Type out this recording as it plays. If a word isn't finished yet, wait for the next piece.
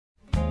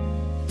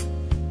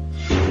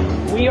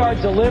We are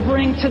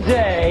delivering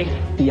today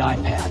the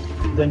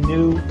iPad, the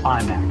new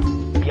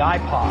iMac, the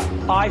iPod,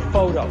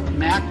 iPhoto,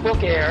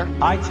 MacBook Air,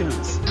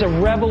 iTunes. It's a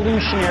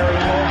revolutionary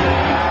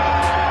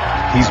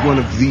mobile. He's one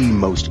of the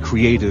most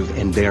creative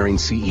and daring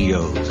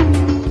CEOs.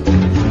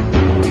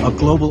 A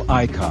global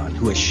icon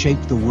who has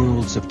shaped the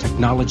worlds of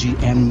technology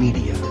and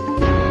media.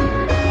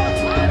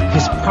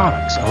 His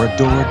products are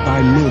adored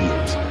by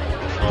millions.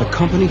 The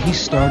company he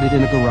started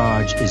in a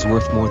garage is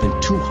worth more than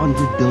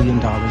 $200 billion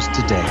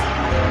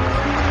today.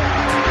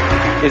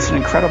 It's an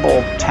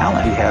incredible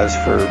talent he has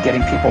for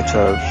getting people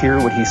to hear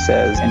what he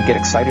says and get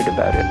excited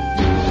about it.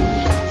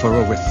 For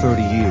over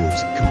 30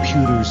 years,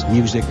 computers,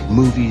 music,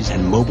 movies,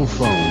 and mobile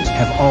phones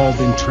have all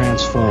been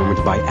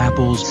transformed by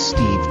Apple's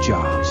Steve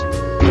Jobs.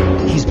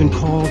 He's been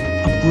called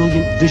a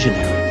brilliant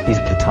visionary. He's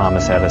the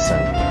Thomas Edison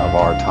of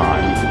our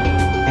time.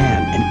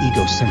 And an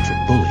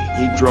egocentric bully.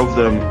 He drove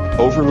them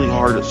overly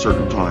hard at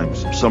certain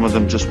times. Some of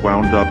them just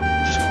wound up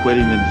just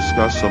quitting in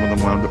disgust. Some of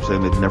them wound up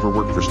saying they'd never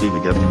work for Steve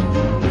again.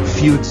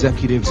 Few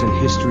executives in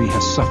history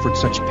have suffered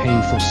such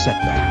painful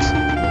setbacks.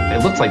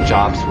 It looked like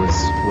Jobs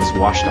was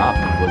washed up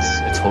and was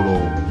a total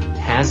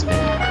has-been.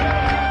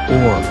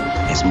 Or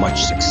as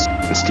much success.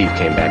 And Steve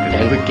came back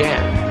and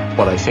began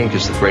what I think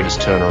is the greatest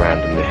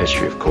turnaround in the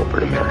history of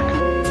corporate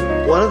America.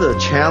 One of the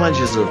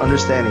challenges of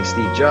understanding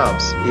Steve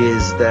Jobs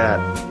is that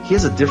he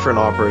has a different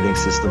operating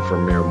system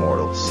from mere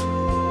mortals.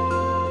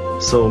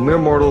 So mere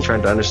mortals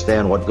trying to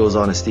understand what goes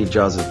on in Steve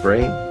Jobs'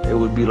 brain, it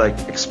would be like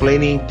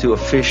explaining to a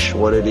fish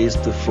what it is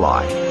to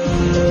fly.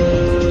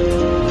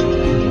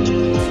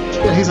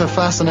 Yeah, he's a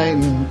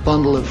fascinating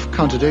bundle of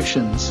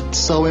contradictions.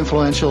 So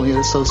influential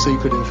yet so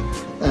secretive.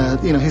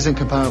 He's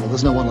incomparable.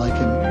 There's no one like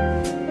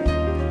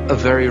him. A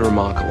very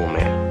remarkable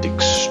man,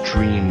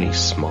 extremely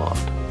smart,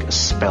 a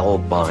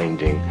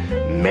spellbinding,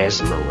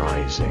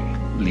 mesmerizing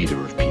leader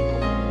of people.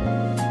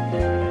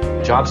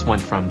 Jobs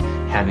went from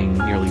having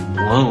nearly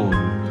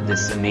blown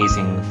this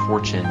amazing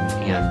fortune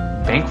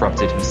and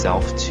bankrupted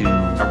himself to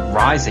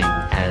rising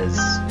as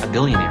a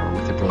billionaire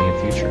with a brilliant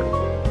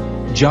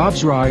future.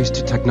 Jobs' rise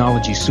to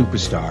technology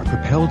superstar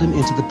propelled him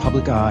into the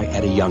public eye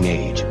at a young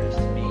age.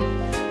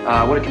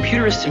 What a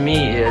computer is to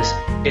me is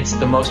it's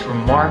the most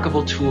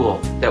remarkable tool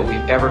that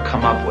we've ever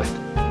come up with.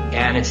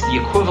 And it's the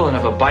equivalent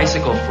of a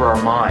bicycle for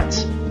our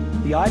minds.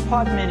 The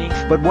iPod Mini.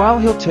 But while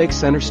he'll take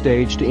center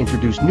stage to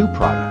introduce new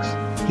products,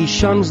 he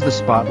shuns the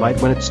spotlight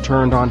when it's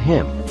turned on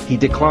him. He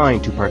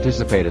declined to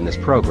participate in this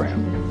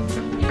program.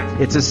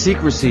 It's a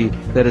secrecy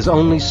that has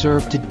only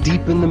served to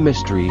deepen the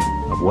mystery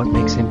of what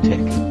makes him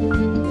tick.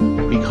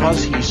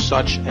 Because he's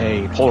such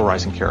a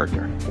polarizing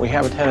character, we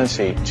have a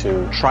tendency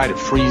to try to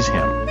freeze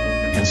him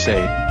and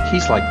say,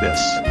 he's like this,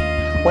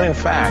 when in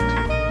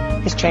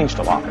fact, he's changed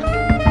a lot.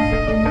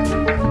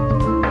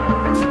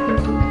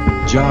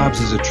 Jobs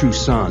is a true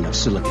son of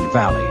Silicon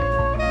Valley.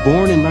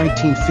 Born in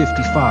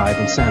 1955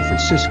 in San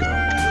Francisco,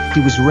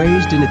 he was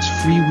raised in its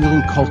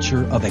freewheeling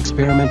culture of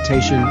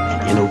experimentation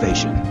and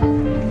innovation.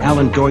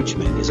 Alan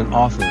Deutschman is an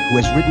author who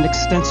has written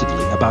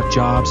extensively about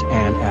Jobs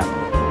and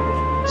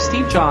Apple.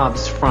 Steve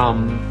Jobs,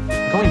 from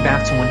going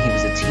back to when he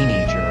was a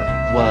teenager,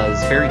 was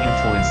very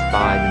influenced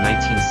by the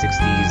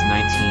 1960s,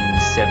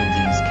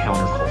 1970s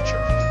counterculture.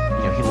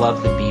 He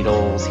loved the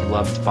Beatles, he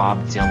loved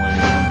Bob Dylan.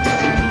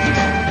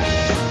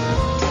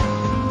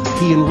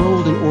 He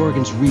enrolled in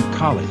Oregon's Reed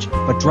College,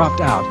 but dropped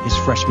out his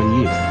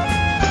freshman year.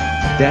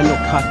 Daniel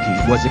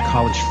Kotke was a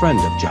college friend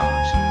of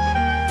Jobs.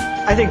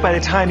 I think by the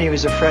time he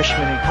was a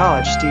freshman in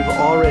college, Steve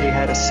already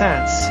had a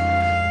sense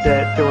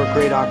that there were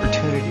great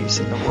opportunities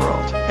in the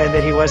world and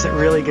that he wasn't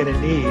really going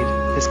to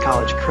need his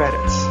college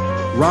credits.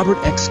 Robert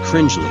X.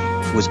 Cringely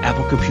was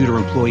Apple Computer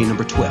employee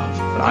number 12.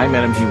 When I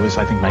met him, he was,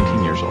 I think,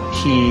 19 years old.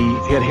 He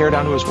had hair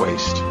down to his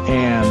waist,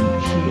 and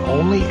he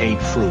only ate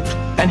fruit.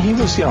 And he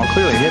was,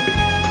 clearly a hippie.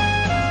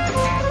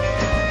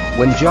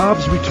 When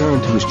Jobs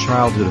returned to his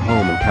childhood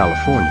home in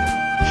California,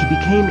 he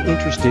became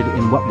interested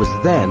in what was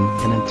then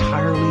an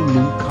entirely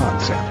new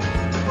concept,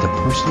 the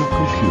personal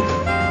computer.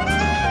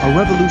 A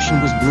revolution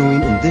was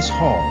brewing in this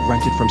hall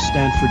rented from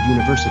Stanford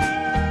University.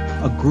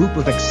 A group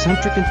of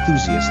eccentric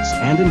enthusiasts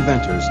and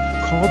inventors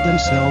called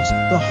themselves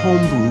the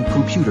Homebrew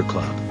Computer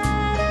Club.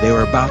 They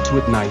were about to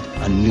ignite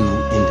a new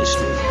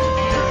industry.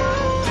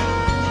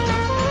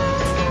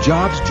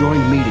 Jobs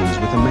joined meetings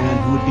with a man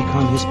who would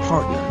become his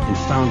partner in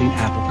founding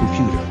Apple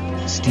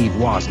Computer, Steve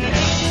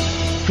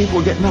Wozniak. People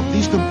were getting up,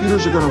 these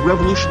computers are going to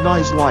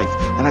revolutionize life.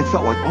 And I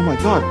felt like, oh my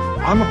God,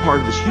 I'm a part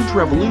of this huge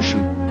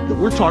revolution that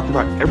we're talking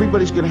about.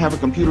 Everybody's going to have a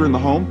computer in the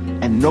home,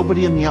 and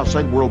nobody in the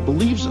outside world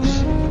believes us.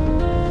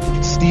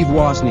 Steve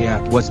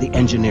Wozniak was the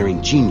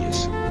engineering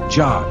genius,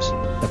 Jobs,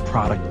 the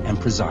product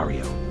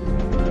impresario.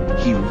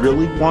 He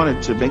really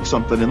wanted to make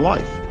something in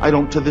life. I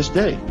don't to this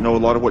day know a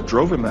lot of what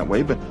drove him that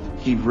way, but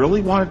he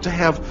really wanted to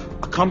have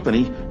a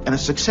company and a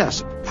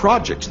success.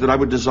 Projects that I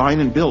would design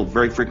and build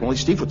very frequently,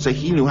 Steve would say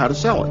he knew how to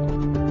sell it.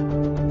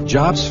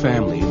 Jobs'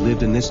 family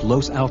lived in this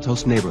Los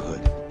Altos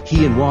neighborhood.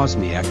 He and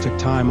Wozniak took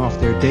time off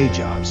their day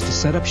jobs to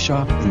set up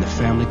shop in the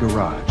family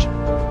garage.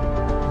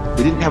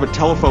 We didn't have a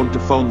telephone to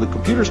phone the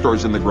computer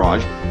stores in the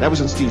garage. That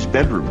was in Steve's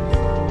bedroom.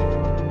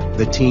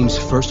 The team's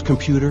first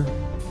computer,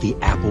 the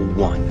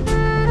Apple I.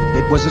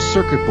 It was a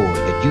circuit board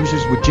that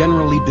users would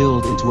generally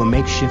build into a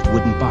makeshift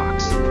wooden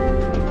box.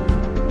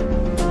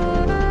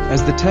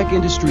 As the tech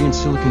industry in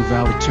Silicon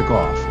Valley took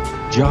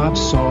off,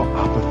 Jobs saw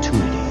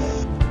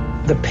opportunity.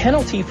 The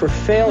penalty for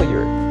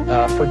failure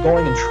for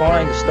going and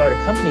trying to start a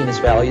company in this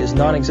valley is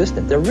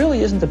non-existent. There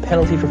really isn't a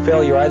penalty for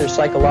failure either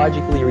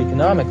psychologically or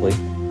economically,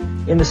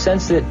 in the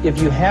sense that if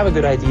you have a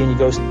good idea and you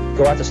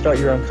go out to start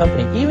your own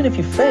company, even if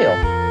you fail,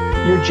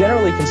 you're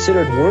generally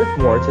considered worth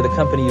more to the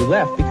company you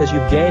left because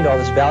you've gained all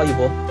this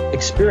valuable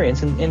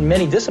experience in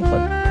many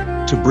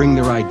disciplines. To bring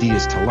their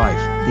ideas to life,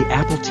 the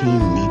Apple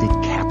team needed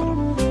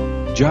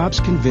capital. Jobs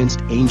convinced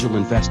angel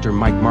investor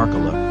Mike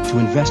Markkula to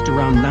invest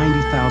around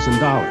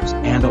 $90,000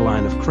 and a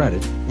line of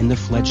credit in the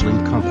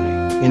fledgling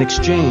company. In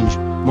exchange,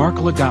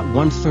 Markkula got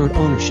 1/3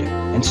 ownership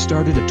and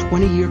started a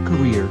 20-year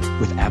career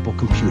with Apple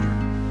Computer.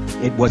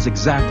 It was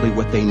exactly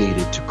what they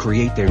needed to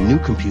create their new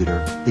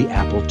computer, the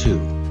Apple II.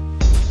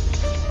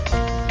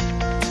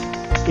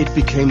 It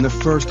became the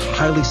first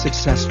highly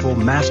successful,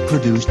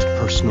 mass-produced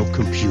personal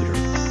computer.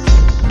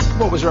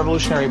 What was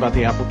revolutionary about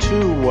the Apple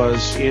II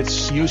was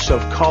its use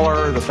of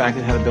color, the fact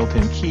it had a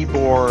built-in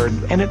keyboard,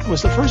 and it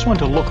was the first one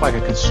to look like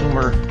a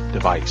consumer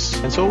device.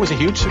 And so it was a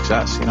huge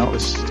success. You know, it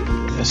was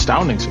an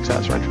astounding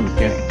success right from the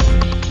beginning.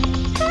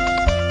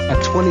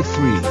 At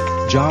 23,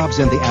 Jobs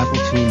and the Apple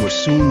team were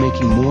soon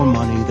making more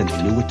money than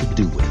they knew what to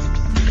do with.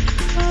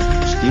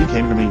 Steve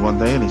came to me one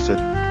day and he said,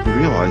 "We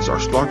realize our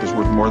stock is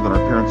worth more than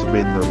our parents have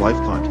made in their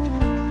lifetime."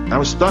 And I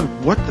was stunned.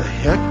 What the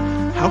heck?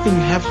 How can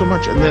you have so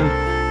much? And then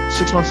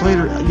 6 months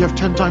later, you have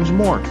 10 times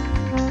more.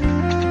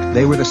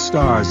 They were the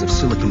stars of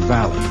Silicon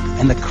Valley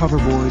and the cover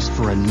boys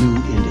for a new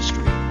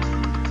industry.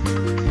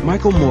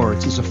 Michael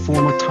Moritz is a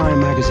former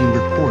Time magazine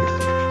reporter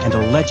and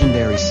a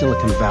legendary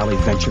Silicon Valley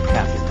venture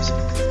capitalist.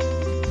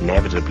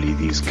 Inevitably,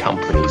 these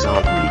companies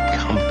aren't really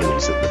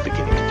companies at the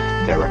beginning.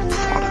 They're a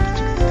product.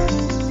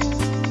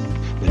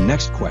 The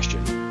next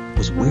question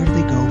was, where do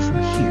they go from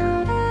here?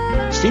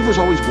 Steve was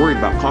always worried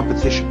about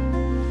competition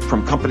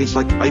from companies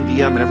like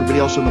IBM and everybody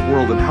else in the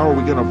world, and how are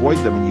we going to avoid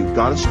them? And you've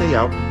got to stay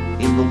out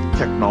in the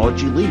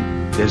technology lead.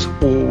 There's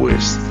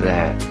always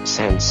that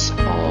sense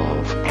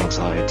of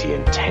anxiety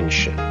and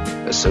tension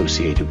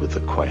associated with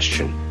the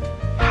question,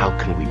 how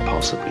can we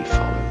possibly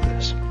follow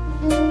this?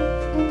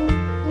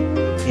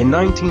 In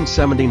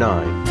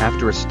 1979,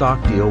 after a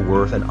stock deal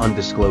worth an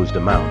undisclosed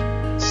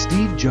amount,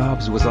 Steve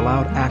Jobs was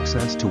allowed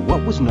access to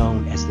what was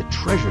known as the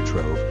treasure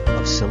trove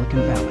of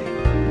Silicon Valley.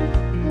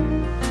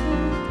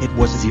 It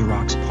was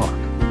Xerox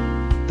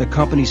PARC, the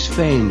company's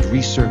famed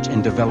research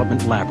and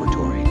development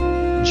laboratory.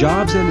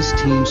 Jobs and his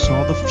team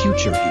saw the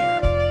future here,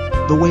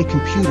 the way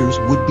computers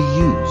would be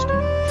used,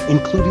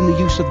 including the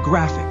use of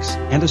graphics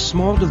and a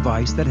small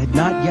device that had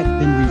not yet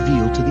been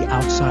revealed to the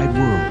outside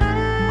world,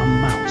 a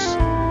mouse.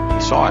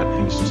 He saw it and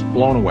he was just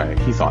blown away.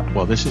 He thought,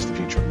 well, this is the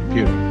future of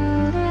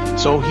computing.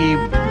 So he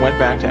went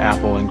back to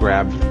Apple and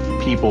grabbed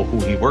people who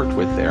he worked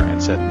with there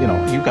and said, you know,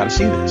 you've got to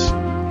see this.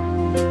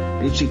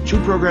 And you'd see 2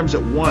 programs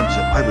at once,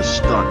 and I was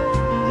stunned.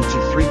 You'd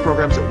see 3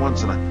 programs at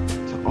once, and I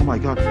said, oh my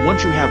God,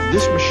 once you have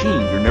this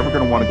machine, you're never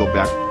going to want to go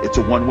back. It's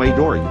a one-way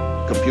door.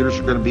 Computers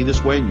are going to be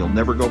this way, and you'll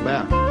never go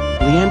back.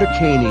 Leander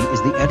Caney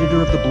is the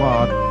editor of the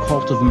blog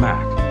Cult of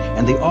Mac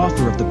and the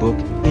author of the book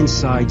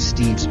Inside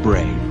Steve's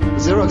Brain.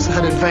 Xerox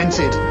had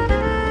invented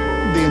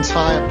the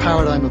entire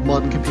paradigm of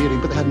modern computing,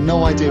 but they had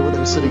no idea what they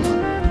were sitting on.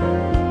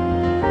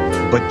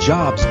 But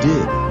Jobs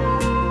did.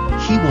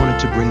 He wanted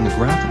to bring the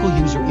graphical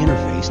user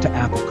interface to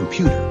Apple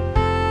Computer.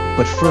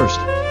 But first,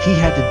 he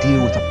had to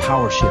deal with a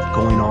power shift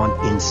going on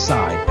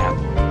inside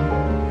Apple.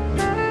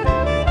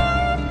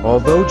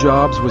 Although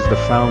Jobs was the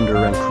founder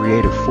and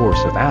creative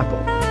force of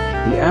Apple,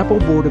 the Apple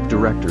board of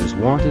directors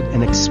wanted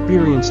an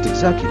experienced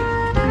executive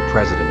to be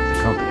president of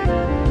the company.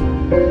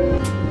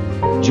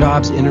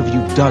 Jobs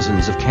interviewed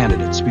dozens of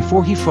candidates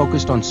before he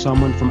focused on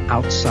someone from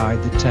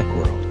outside the tech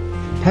world,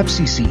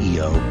 Pepsi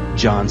CEO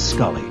John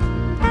Sculley.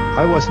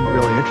 I wasn't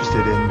really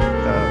interested in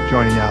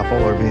joining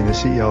Apple or being the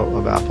CEO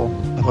of Apple.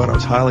 I thought I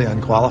was highly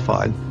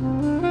unqualified.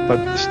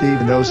 But Steve,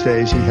 in those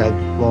days, he had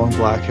long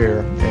black hair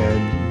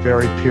and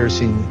very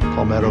piercing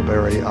palmetto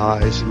berry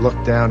eyes. He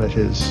looked down at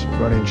his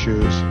running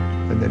shoes,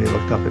 and then he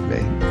looked up at me.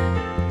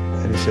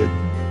 And he said,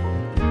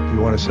 do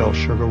you want to sell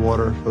sugar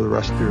water for the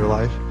rest of your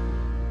life?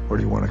 Or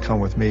do you want to come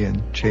with me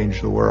and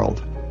change the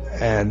world?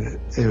 And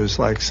it was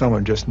like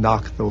someone just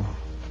knocked the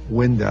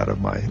wind out of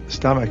my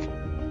stomach.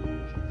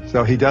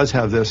 So he does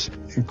have this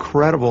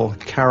incredible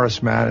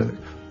charismatic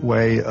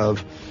way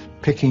of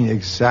picking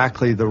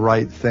exactly the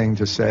right thing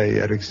to say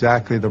at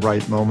exactly the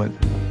right moment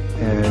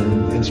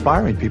and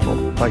inspiring people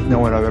like no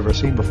one I've ever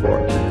seen before.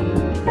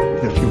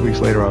 A few weeks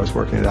later, I was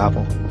working at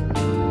Apple.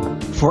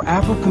 For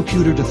Apple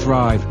Computer to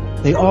thrive,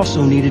 they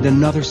also needed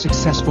another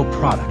successful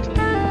product.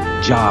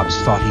 Jobs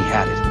thought he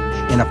had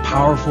it in a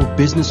powerful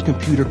business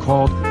computer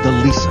called the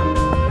Lisa.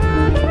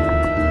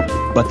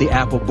 But the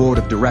Apple board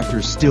of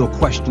directors still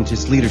questioned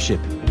his leadership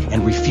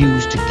and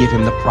refused to give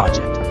him the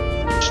project.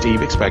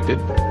 Steve expected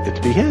it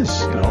to be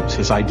his. You know, it's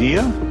his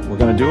idea. We're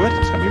going to do it.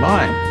 It's going to be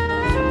mine.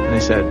 And they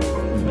said,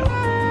 no,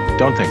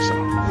 don't think so.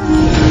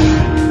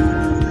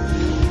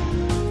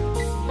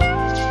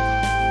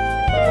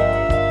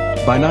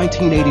 By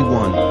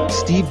 1981,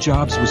 Steve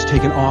Jobs was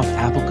taken off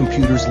Apple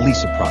Computer's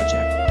Lisa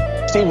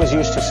project. Steve was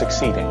used to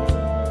succeeding.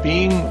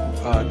 Being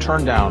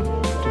turned down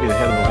to be the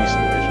head of the Lisa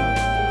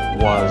division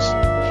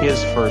was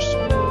his first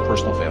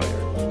personal failure.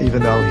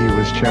 Even though he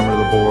was chairman of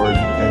the board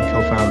and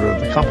co-founder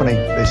of the company,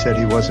 they said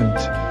he wasn't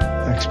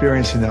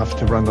experienced enough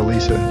to run the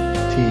Lisa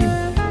team.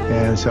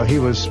 And so he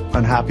was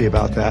unhappy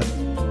about that.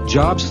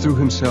 Jobs threw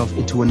himself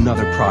into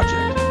another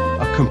project,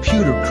 a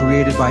computer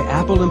created by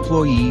Apple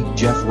employee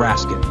Jeff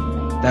Raskin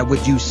that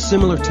would use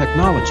similar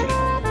technology,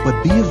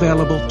 but be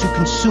available to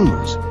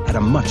consumers at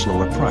a much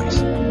lower price.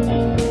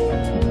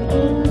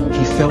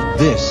 He felt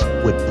this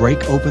would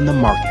break open the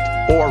market.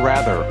 Or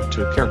rather,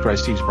 to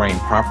characterize Steve's brain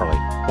properly,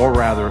 or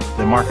rather,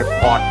 the market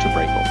ought to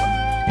break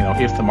open, you know,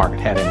 if the market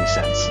had any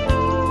sense.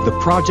 The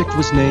project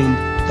was named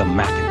the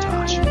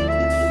Macintosh.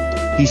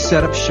 He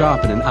set up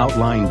shop in an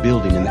outlying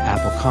building in the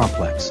Apple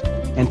complex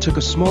and took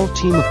a small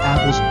team of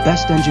Apple's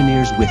best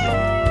engineers with him.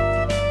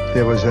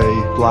 There was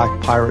a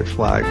black pirate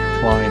flag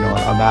flying on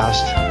a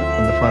mast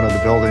on the front of the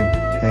building,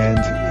 and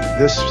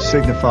this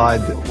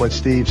signified what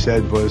Steve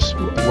said was,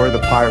 we're the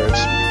pirates,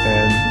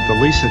 and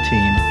the Lisa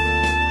team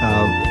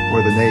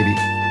were the Navy.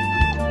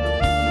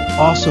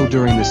 Also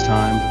during this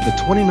time, the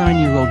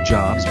 29-year-old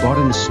Jobs bought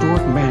an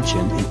historic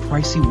mansion in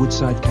pricey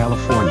Woodside,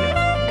 California.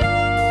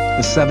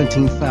 The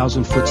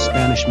 17,000-foot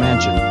Spanish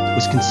mansion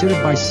was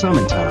considered by some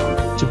in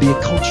town to be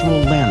a cultural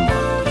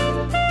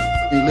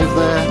landmark. He lived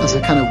there as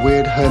a kind of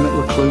weird hermit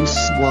recluse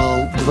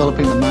while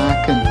developing the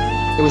Mac,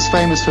 and it was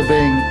famous for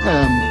being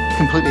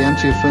completely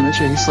empty of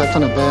furniture. He slept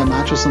on a bare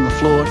mattress on the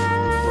floor.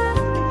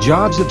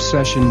 Jobs'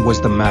 obsession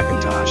was the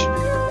Macintosh,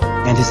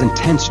 and his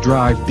intense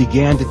drive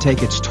began to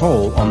take its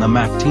toll on the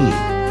Mac team.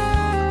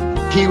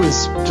 He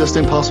was just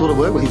impossible to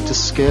work with. He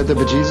just scared the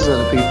bejesus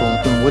out of people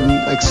and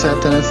wouldn't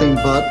accept anything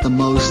but the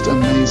most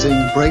amazing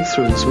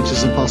breakthroughs, which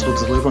is impossible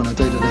to deliver on a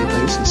day-to-day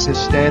basis. His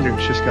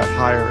standards just got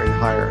higher and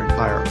higher and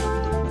higher.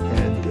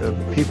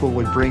 And people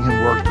would bring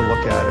him work to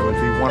look at. It would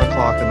be 1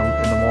 o'clock in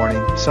the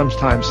morning.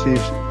 Sometimes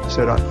Steve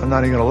said, I'm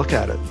not even going to look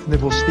at it. And they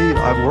said, well, Steve,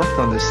 I've worked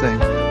on this thing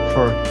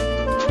for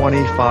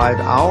 25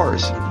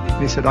 hours.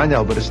 And he said, I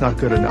know, but it's not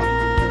good enough.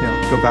 You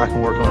know, go back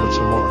and work on it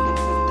some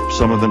more.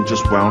 Some of them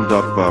just wound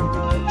up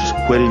just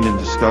quitting in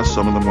disgust.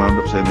 Some of them wound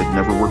up saying they'd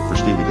never work for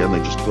Steve again.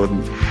 They just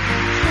couldn't.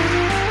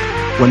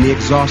 When the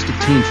exhausted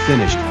team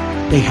finished,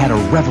 they had a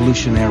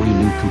revolutionary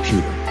new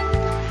computer.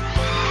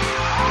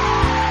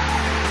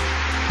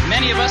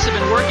 Many of us have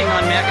been working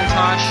on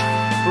Macintosh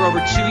for over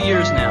 2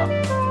 years now,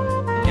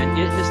 and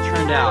it has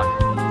turned out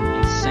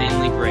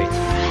insanely great.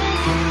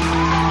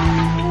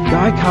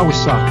 Guy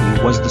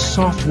Kawasaki was the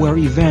software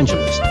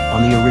evangelist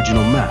on the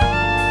original Mac,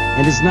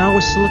 and is now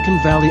a Silicon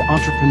Valley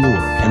entrepreneur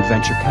and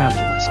venture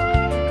capitalist.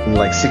 In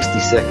like 60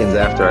 seconds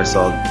after I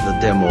saw the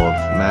demo of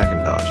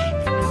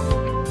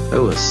Macintosh, it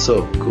was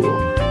so cool.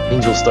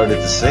 Angels started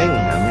to sing.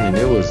 I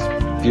mean, it was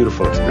a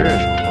beautiful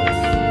experience.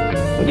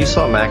 When you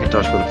saw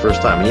Macintosh for the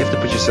first time, and you have to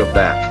put yourself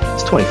back,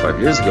 it's 25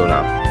 years ago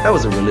now, that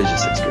was a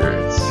religious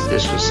experience.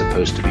 This was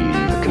supposed to be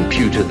the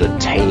computer that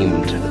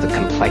tamed the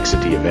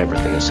complexity of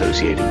everything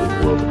associated with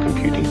the world of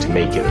computing to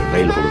make it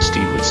available, as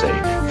Steve would say,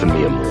 for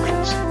mere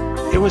mortals.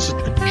 It was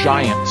a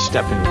giant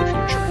step into the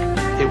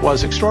future. It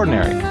was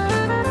extraordinary.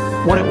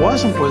 What it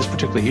wasn't was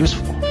particularly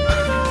useful.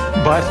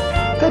 But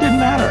that didn't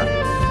matter.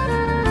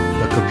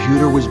 The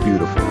computer was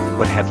beautiful,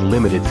 but had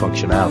limited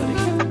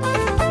functionality.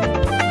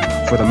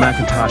 For the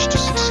Macintosh to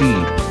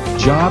succeed,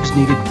 Jobs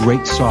needed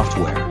great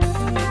software.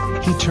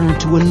 He turned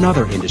to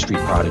another industry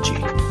prodigy,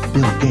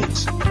 Bill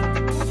Gates.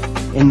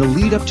 In the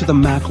lead-up to the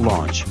Mac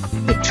launch,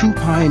 the two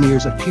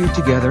pioneers appeared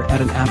together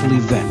at an Apple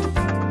event.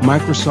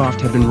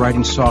 Microsoft had been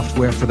writing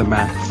software for the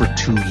Mac for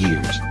 2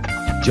 years.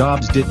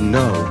 Jobs didn't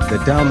know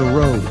that down the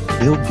road,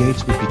 Bill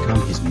Gates would become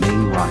his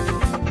main rival.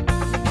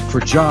 For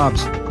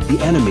Jobs, the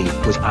enemy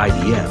was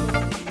IBM,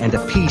 and a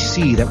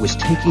PC that was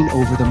taking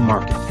over the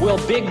market. Will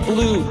Big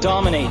Blue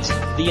dominate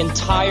the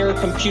entire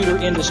computer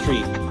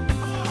industry?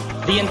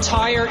 The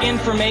entire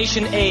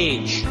information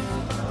age?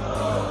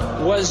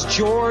 Was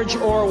George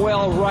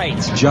Orwell right?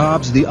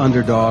 Jobs, the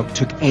underdog,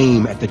 took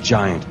aim at the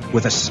giant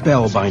with a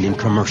spellbinding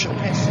commercial.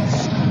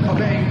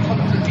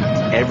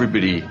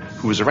 Everybody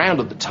who was around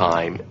at the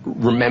time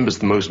remembers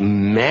the most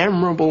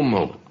memorable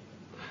moment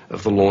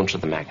of the launch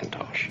of the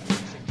Macintosh,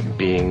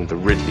 being the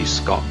Ridley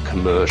Scott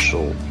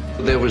commercial.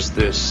 There was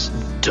this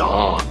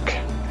dark,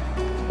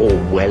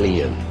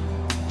 Orwellian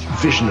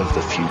vision of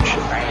the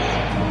future.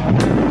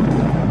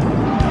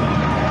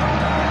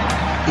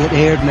 It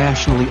aired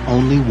nationally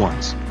only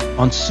once,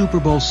 on Super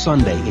Bowl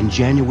Sunday in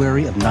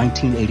January of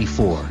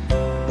 1984,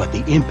 but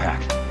the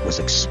impact was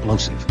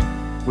explosive.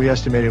 We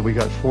estimated we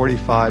got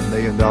 $45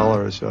 million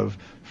of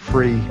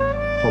free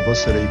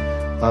publicity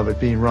of it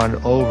being run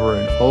over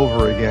and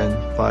over again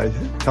by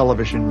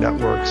television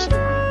networks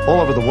all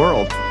over the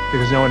world.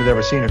 because no one had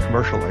ever seen a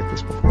commercial like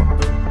this before.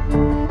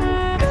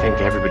 I think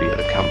everybody at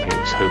the company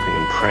was hoping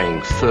and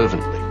praying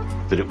fervently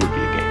that it would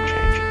be a game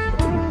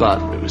changer.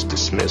 But it was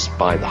dismissed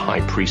by the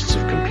high priests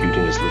of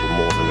computing as little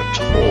more than a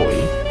toy.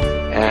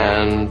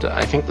 And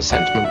I think the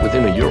sentiment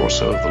within a year or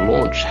so of the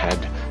launch had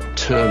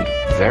turned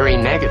very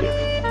negative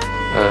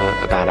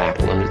about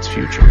Apple and its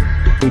future.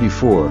 In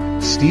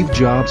 1984, Steve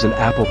Jobs and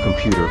Apple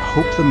Computer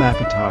hoped the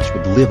Macintosh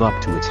would live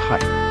up to its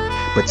hype,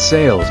 but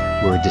sales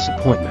were a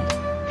disappointment,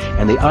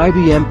 and the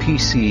IBM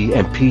PC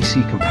and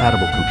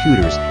PC-compatible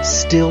computers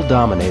still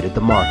dominated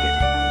the market.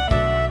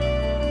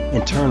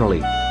 Internally,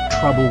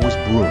 trouble was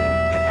brewing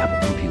at Apple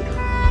Computer.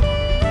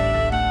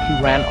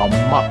 He ran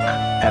amok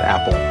at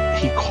Apple.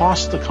 He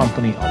cost the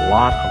company a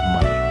lot of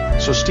money.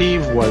 So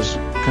Steve was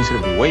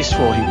considered to be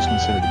wasteful. He was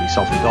considered to be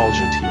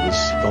self-indulgent. He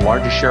was the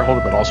largest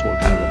shareholder, but also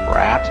kind of a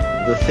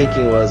brat. The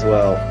thinking was,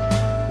 well,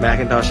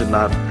 Macintosh had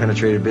not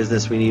penetrated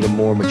business. We need a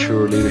more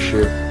mature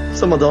leadership,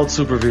 some adult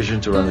supervision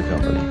to run the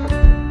company.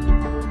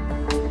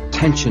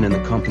 Tension in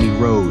the company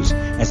rose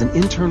as an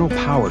internal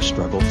power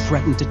struggle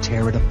threatened to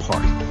tear it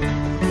apart.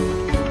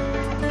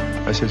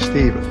 I said,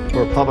 Steve,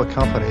 we're a public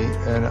company,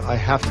 and I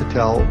have to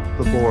tell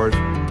the board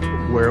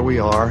where we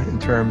are in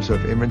terms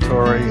of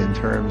inventory, in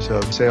terms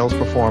of sales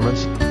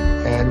performance,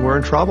 and we're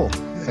in trouble.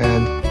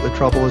 And the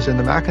trouble is in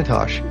the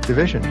Macintosh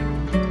division.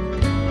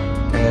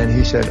 And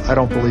he said, I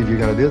don't believe you're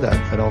going to do that.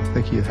 I don't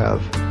think you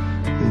have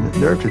the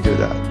nerve to do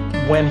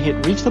that. When he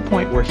had reached the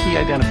point where he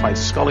identified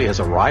Scully as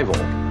a rival,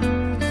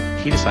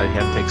 he decided he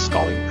had to take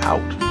Scully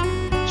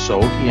out.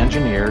 So he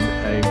engineered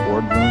a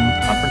boardroom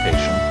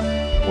confrontation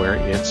where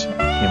it's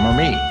him or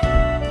me.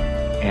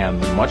 And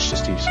much to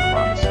Steve's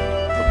surprise,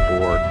 the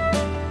board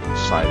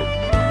sided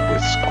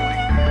with Scully.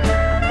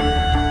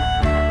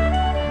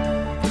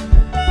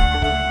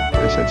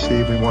 They said,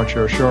 Steve, we want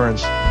your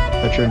assurance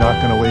that you're not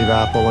going to leave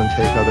Apple and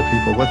take other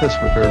people with us.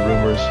 We've heard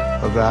rumors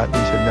of that.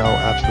 He said, no,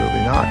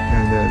 absolutely not.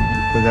 And then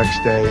the next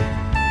day,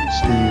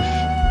 Steve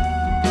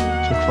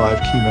took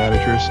 5 key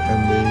managers and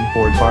the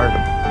board fired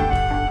him.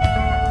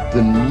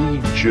 The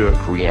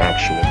knee-jerk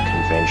reaction of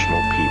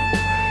conventional people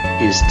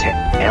is to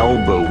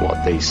elbow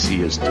what they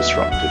see as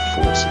disruptive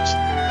forces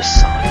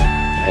aside.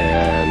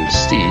 And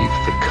Steve,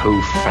 the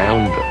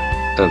co-founder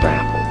of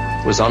Apple,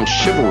 was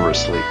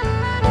unchivalrously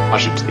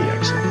ushered to the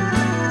exit.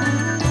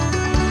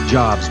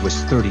 Jobs was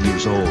 30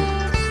 years old.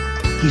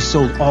 He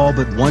sold all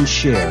but 1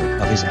 share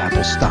of his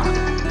Apple stock.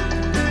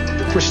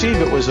 For Steve,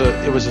 it was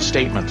a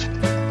statement.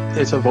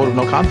 It's a vote of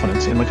no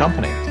confidence in the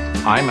company.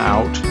 I'm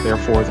out,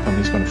 therefore the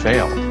company's going to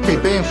fail.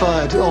 Being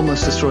fired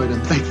almost destroyed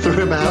him. They threw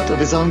him out of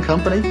his own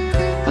company.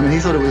 I mean, he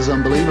thought it was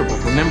unbelievable.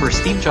 Remember,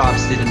 Steve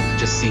Jobs didn't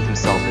just see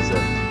himself as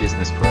a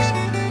business person.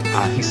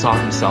 He saw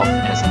himself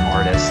as an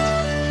artist.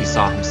 He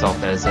saw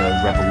himself as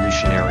a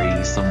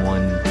revolutionary,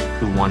 someone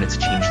who wanted to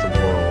change the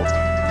world.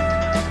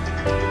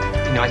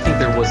 You know, I think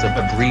there was a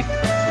brief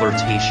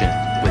flirtation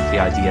with the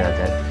idea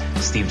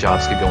that Steve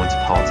Jobs could go into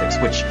politics,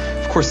 which,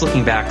 of course,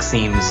 looking back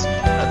seems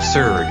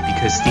absurd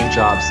because Steve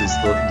Jobs is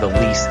the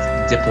least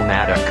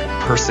diplomatic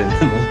person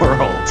in the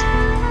world.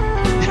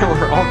 There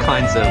were all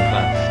kinds of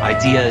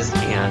ideas,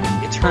 and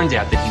it turned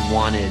out that he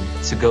wanted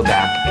to go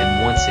back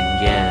and once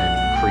again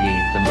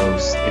create the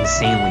most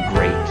insanely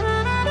great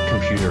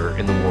computer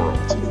in the world.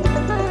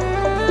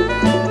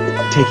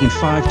 Taking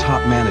 5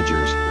 top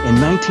managers, in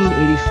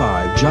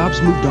 1985,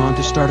 Jobs moved on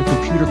to start a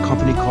computer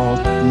company called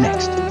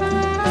Next.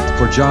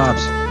 For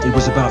Jobs, it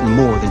was about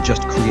more than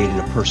just creating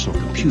a personal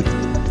computer.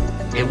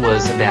 It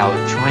was about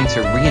trying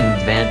to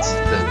reinvent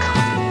the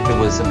company. It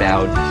was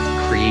about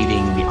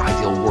creating the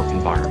ideal work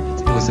environment.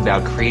 It was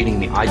about creating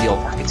the ideal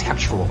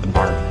architectural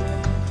environment.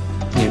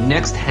 You know,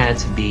 Next had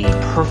to be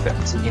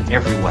perfect in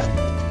every way.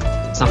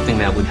 Something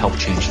that would help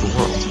change the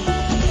world.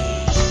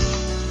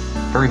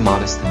 Very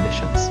modest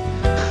ambitions.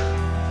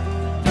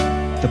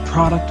 The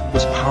product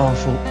was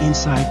powerful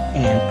inside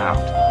and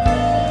out.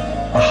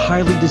 A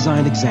highly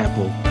designed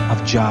example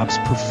of Jobs'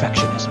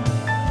 perfectionism.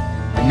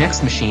 The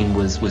Next machine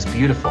was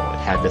beautiful. It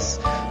had this,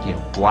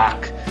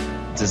 black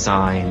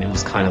design. It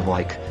was kind of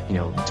like,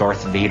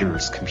 Darth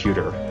Vader's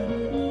computer.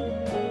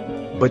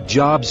 But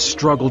Jobs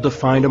struggled to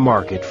find a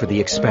market for the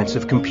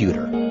expensive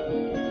computer.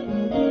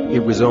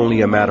 It was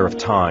only a matter of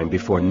time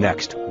before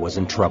Next was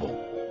in trouble.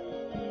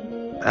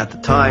 At the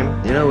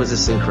time, it was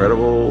this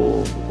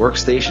incredible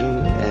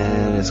workstation,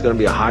 and it's going to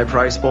be a high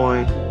price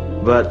point.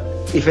 But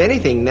if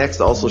anything,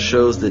 Next also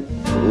shows that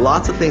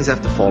lots of things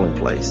have to fall in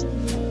place.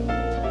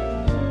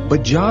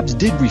 But Jobs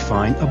did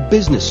refine a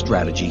business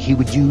strategy he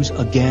would use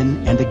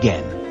again and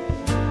again.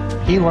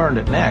 He learned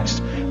at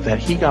Next that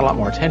he got a lot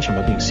more attention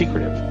by being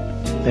secretive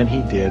than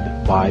he did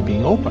by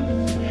being open.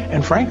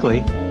 And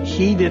frankly,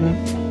 he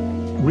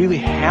didn't really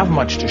have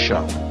much to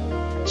show.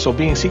 So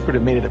being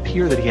secretive made it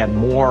appear that he had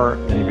more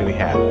than he really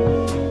had.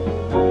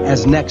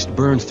 As Next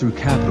burned through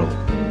capital,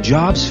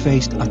 Jobs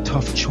faced a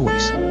tough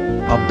choice: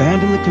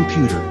 abandon the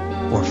computer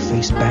or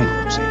face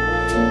bankruptcy.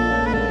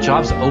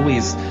 Jobs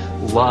always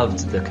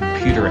loved the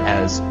computer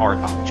as art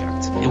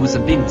object. It was a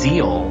big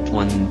deal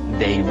when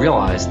they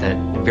realized that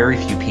very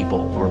few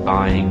people were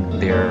buying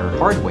their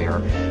hardware,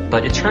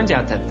 but it turned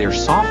out that their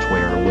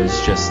software was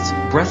just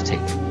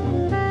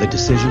breathtaking. The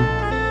decision?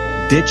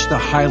 Ditch the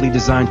highly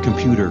designed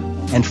computer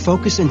and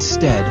focus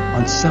instead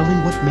on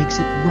selling what makes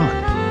it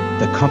run,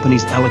 the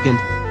company's elegant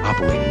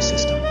operating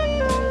system.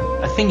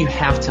 A thing you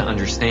have to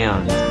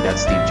understand about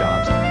Steve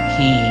Jobs,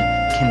 he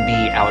can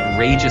be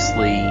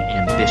outrageously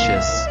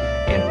ambitious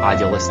and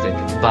idealistic,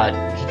 but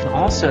he can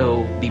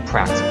also be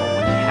practical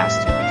when he has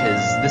to,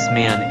 because this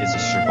man is a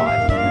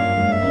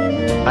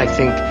survivor. I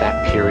think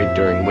that period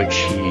during which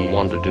he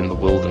wandered in the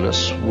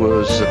wilderness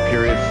was a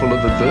period full of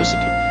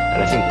adversity.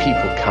 And I think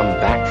people come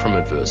back from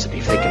adversity.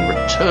 If they can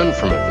return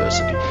from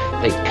adversity,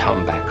 they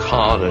come back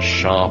harder,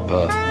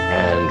 sharper,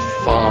 and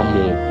far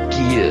more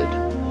geared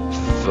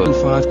for... In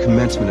 2005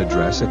 commencement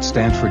address at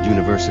Stanford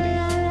University,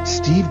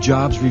 Steve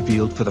Jobs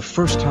revealed for the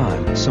first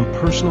time some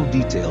personal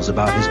details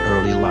about his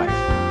early life.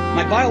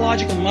 My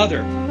biological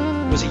mother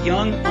was a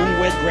young,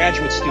 unwed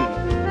graduate student,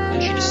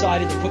 and she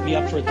decided to put me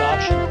up for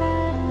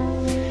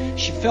adoption.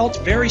 She felt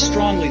very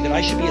strongly that I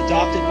should be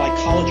adopted by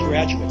college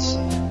graduates.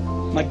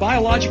 My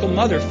biological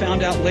mother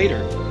found out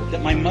later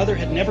that my mother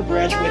had never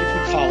graduated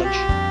from college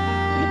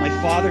and that my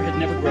father had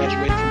never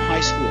graduated from high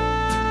school.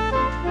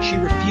 She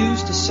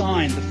refused to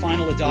sign the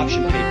final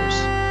adoption papers.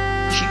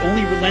 She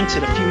only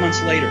relented a few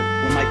months later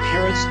when my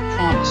parents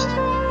promised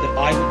that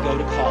I would go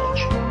to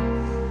college.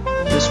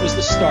 This was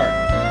the start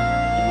of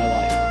my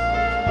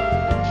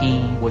life.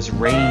 He was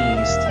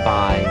raised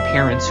by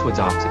parents who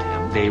adopted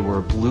him. They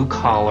were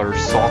blue-collar,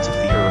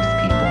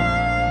 salt-of-the-earth people.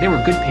 They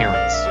were good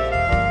parents.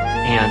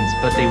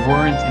 But they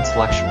weren't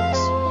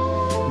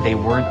intellectuals. They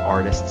weren't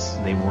artists.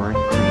 They weren't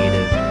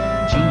creative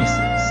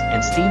geniuses.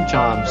 And Steve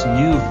Jobs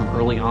knew from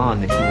early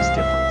on that he was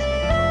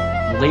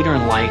different. Later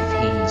in life,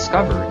 he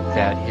discovered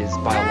that his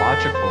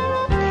biological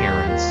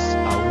parents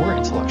were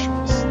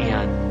intellectuals.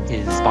 And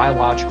his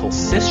biological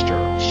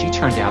sister, she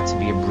turned out to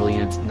be a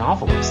brilliant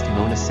novelist,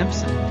 Mona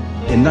Simpson.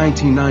 In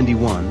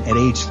 1991, at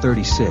age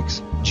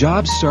 36,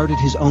 Jobs started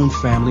his own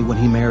family when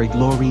he married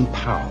Laurene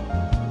Powell.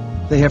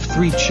 They have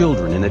 3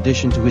 children in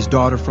addition to his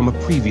daughter from a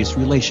previous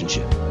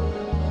relationship.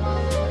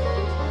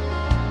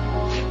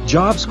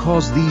 Jobs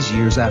calls these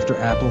years after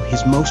Apple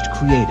his most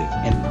creative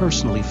and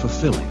personally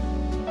fulfilling.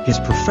 His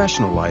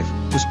professional life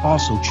was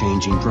also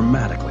changing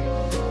dramatically.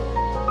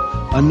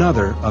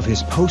 Another of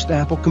his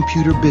post-Apple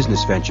computer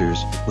business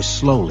ventures was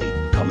slowly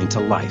coming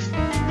to life.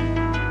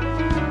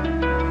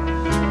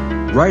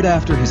 Right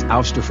after his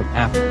ouster from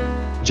Apple,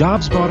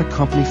 Jobs bought a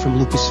company from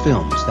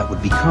Lucasfilms that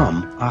would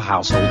become a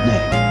household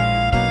name.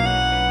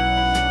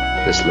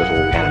 This little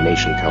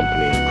animation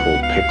company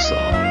called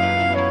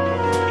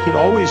Pixar. He'd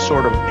always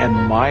sort of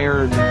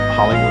admired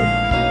Hollywood,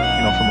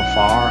 from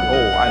afar.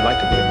 Oh, I'd like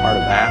to be a part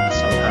of that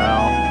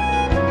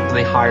somehow.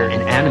 They hired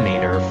an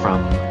animator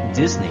from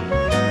Disney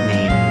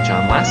named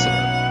John Lasseter,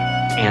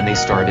 and they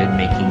started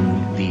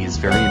making these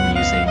very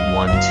amusing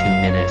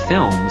 1-2 minute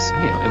films.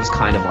 It was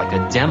kind of like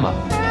a demo.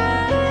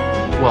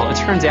 Well, it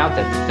turns out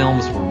that the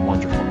films were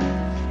wonderful,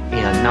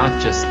 and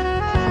not just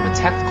from a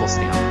technical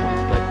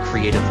standpoint, but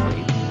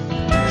creatively.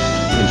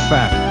 In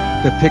fact,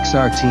 the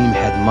Pixar team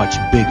had much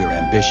bigger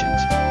ambitions.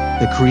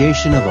 The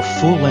creation of a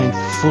full-length,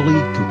 fully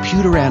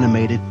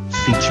computer-animated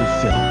feature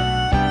film.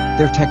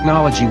 Their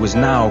technology was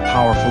now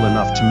powerful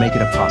enough to make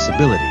it a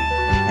possibility,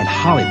 and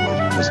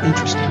Hollywood was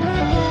interested.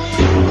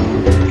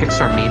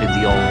 Pixar made a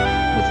deal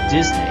with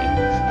Disney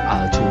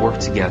to work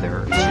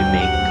together to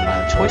make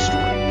Toy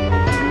Story.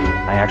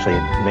 I actually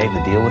made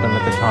the deal with him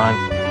at the time.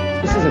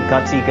 This is a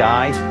gutsy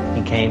guy.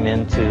 He came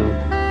into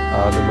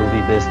the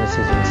movie business.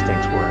 His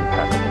instincts were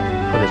impeccable.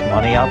 Put his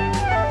money up,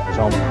 his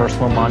own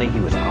personal money. He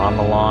was on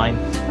the line.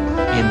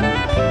 In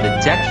the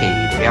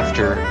decade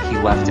after he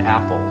left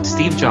Apple,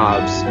 Steve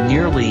Jobs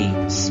nearly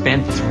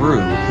spent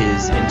through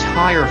his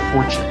entire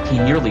fortune. He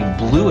nearly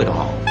blew it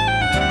all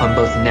on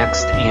both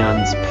Next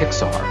and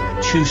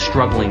Pixar, 2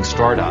 struggling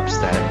startups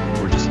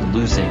that were just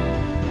losing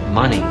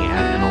money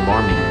at an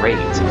alarming rate.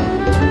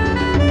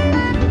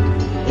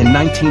 In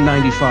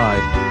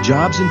 1995,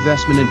 Jobs'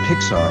 investment in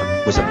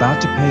Pixar was about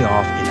to pay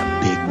off in a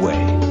big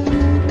way.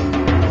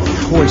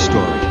 Toy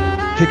Story,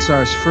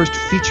 Pixar's first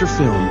feature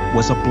film,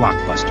 was a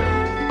blockbuster.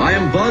 I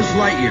am Buzz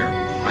Lightyear.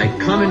 I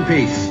come in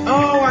peace.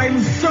 Oh, I'm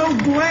so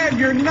glad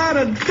you're not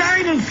a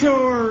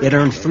dinosaur! It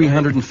earned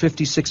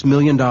 $356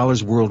 million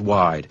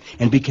worldwide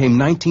and became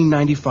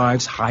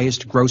 1995's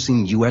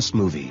highest-grossing U.S.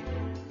 movie.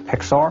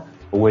 Pixar,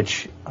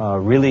 which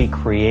really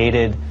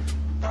created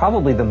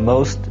probably the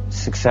most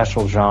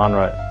successful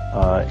genre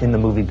in the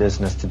movie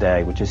business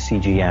today, which is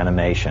CG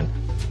animation.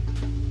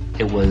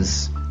 It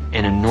was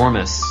an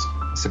enormous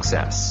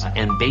success.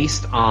 And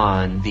based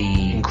on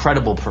the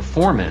incredible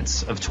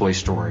performance of Toy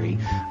Story,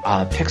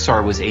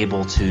 Pixar was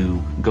able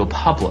to go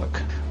public,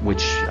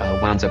 which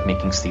wound up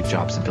making Steve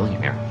Jobs a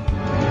billionaire.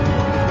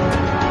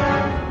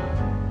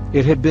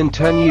 It had been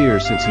 10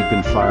 years since he'd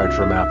been fired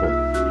from Apple,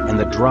 and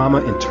the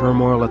drama and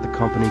turmoil at the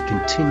company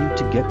continued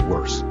to get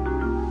worse.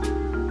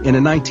 In a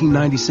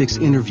 1996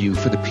 interview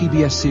for the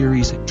PBS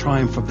series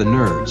Triumph of the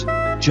Nerds,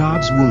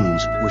 Jobs'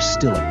 wounds were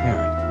still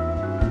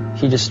apparent.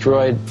 He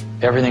destroyed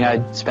everything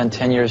I'd spent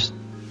 10 years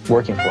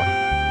working for,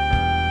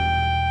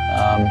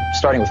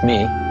 starting with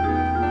me.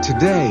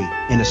 Today,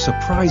 in a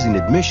surprising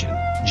admission,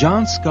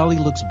 John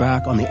Sculley looks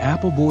back on the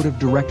Apple Board of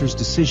Directors'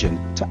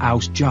 decision to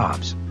oust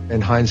Jobs.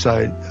 In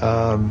hindsight,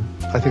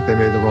 I think they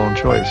made the wrong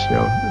choice. You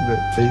know,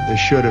 they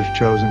should have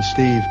chosen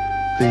Steve.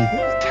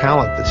 The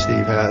talent that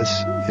Steve has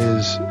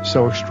is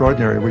so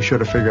extraordinary. We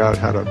should have figured out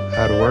how to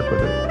work with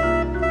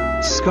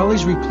it.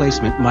 Scully's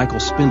replacement, Michael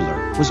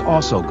Spindler, was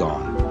also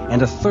gone,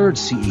 and a third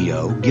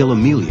CEO, Gil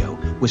Amelio,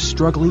 was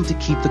struggling to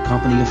keep the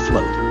company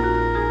afloat.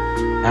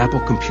 Apple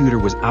Computer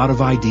was out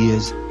of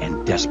ideas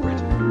and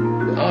desperate.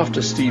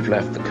 After Steve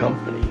left the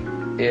company,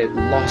 it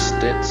lost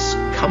its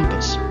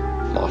compass,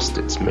 lost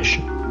its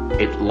mission.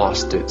 It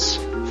lost its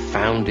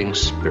founding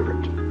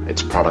spirit.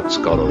 Its products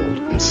got old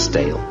and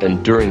stale.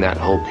 And during that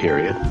whole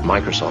period,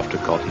 Microsoft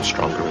had gotten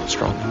stronger and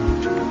stronger.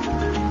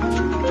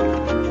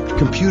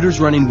 Computers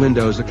running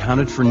Windows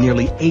accounted for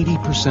nearly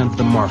 80% of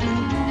the market.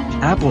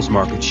 Apple's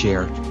market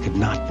share could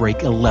not break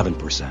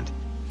 11%.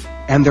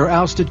 And their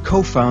ousted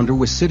co-founder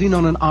was sitting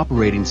on an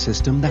operating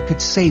system that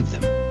could save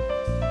them.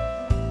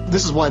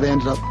 This is why they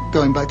ended up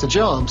going back to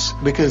Jobs,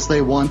 because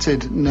they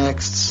wanted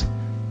Next's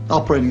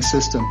operating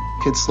system.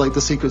 It's like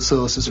the secret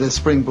sauce, is their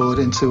springboard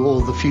into all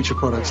the future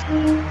products.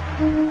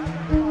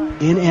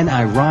 In an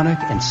ironic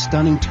and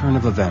stunning turn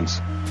of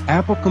events,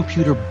 Apple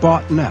Computer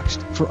bought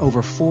Next for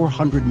over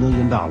 $400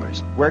 million.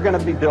 We're going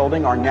to be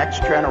building our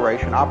next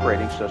generation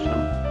operating system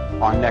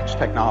on Next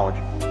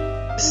technology.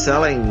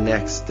 Selling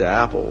Next to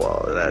Apple,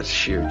 well, that's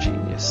sheer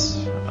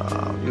genius.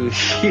 You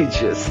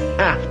just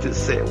have to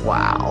say,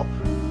 wow.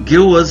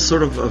 Gil was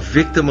sort of a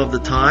victim of the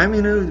time,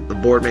 you know. The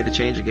board made a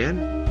change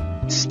again.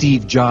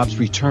 Steve Jobs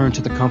returned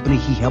to the company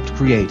he helped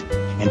create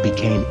and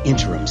became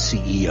interim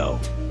CEO.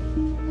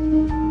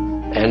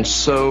 And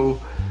so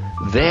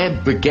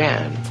there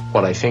began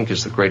what I think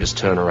is the greatest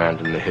turnaround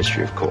in the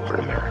history of corporate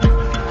America.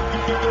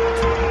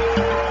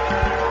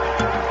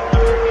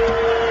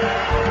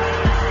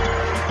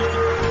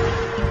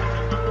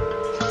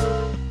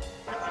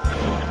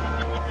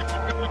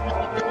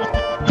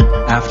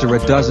 After a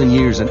dozen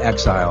years in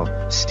exile,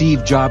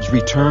 Steve Jobs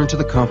returned to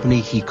the company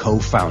he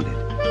co-founded.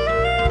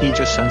 He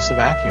just sensed the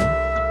vacuum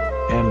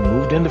and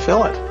moved in to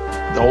fill it.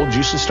 The old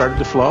juices started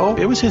to flow.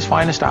 It was his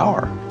finest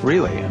hour,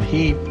 really, and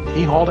he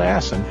hauled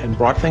ass and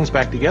brought things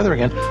back together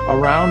again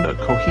around a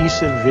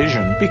cohesive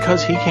vision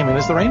because he came in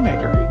as the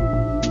rainmaker.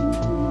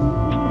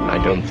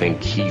 I don't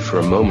think he for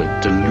a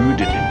moment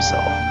deluded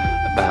himself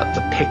about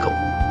the pickle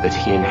that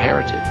he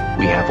inherited.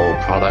 We have old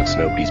products,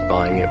 nobody's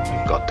buying it,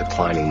 we've got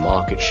declining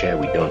market share,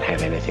 we don't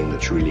have anything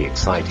that's really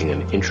exciting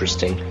and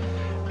interesting.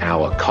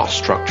 Our cost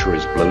structure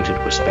is bloated,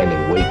 we're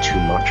spending way too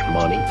much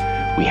money.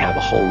 We have a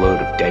whole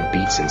load of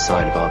deadbeats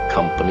inside of our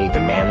company.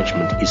 The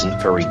management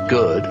isn't very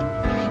good.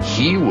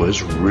 He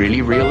was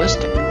really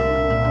realistic.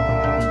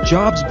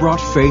 Jobs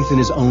brought faith in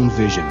his own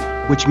vision,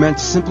 which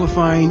meant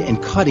simplifying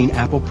and cutting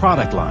Apple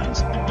product lines.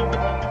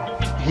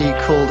 He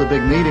called a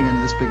big meeting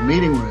in this big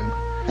meeting room,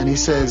 and he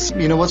says,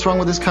 you know what's wrong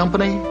with this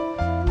company?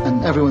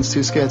 And everyone's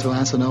too scared to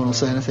answer, no one will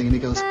say anything, and he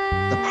goes,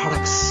 the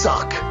products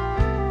suck.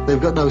 They've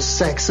got no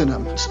sex in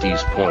them.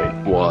 Steve's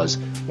point was,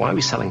 why are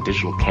we selling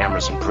digital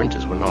cameras and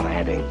printers? We're not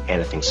adding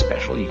anything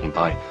special. You can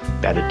buy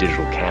better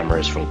digital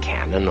cameras from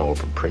Canon or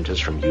printers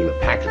from Hewlett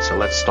Packard. So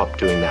let's stop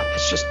doing that.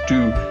 Let's just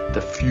do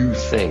the few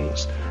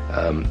things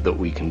that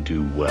we can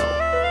do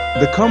well.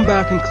 The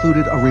comeback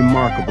included a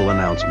remarkable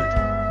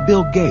announcement.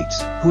 Bill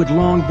Gates, who had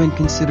long been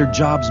considered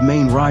Jobs'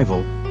 main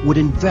rival, would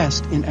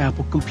invest in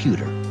Apple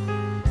Computer.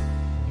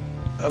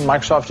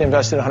 Microsoft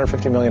invested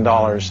 $150 million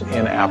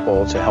in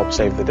Apple to help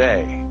save the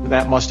day.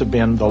 That must have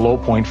been the low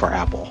point for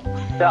Apple.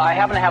 I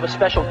happen to have a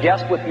special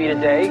guest with me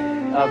today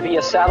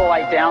via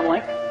satellite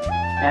downlink.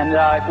 And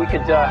if we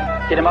could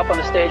get him up on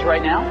the stage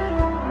right now.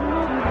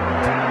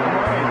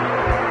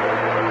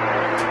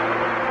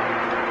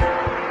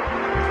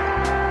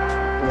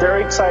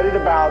 Very excited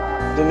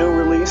about the new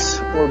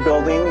release we're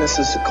building. This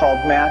is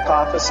called Mac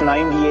Office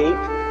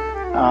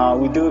 98.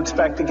 We do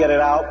expect to get it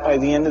out by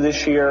the end of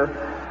this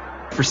year.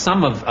 For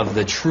some of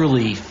the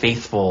truly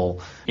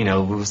faithful, you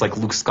know, it was like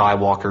Luke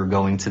Skywalker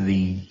going to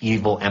the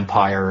evil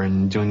empire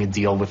and doing a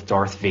deal with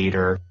Darth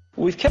Vader.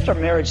 We've kept our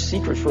marriage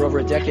secret for over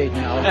a decade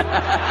now.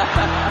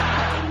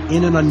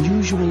 In an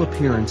unusual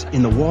appearance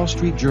in the Wall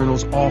Street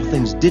Journal's All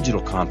Things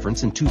Digital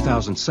conference in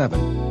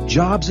 2007,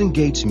 Jobs and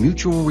Gates'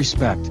 mutual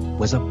respect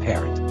was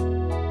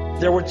apparent.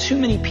 There were too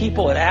many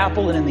people at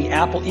Apple and in the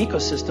Apple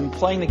ecosystem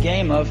playing the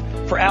game of,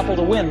 for Apple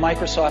to win,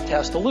 Microsoft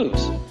has to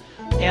lose.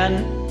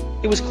 And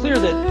it was clear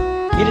that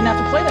you didn't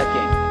have to play that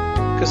game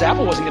because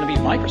Apple wasn't going to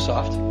beat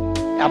Microsoft.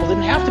 Apple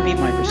didn't have to beat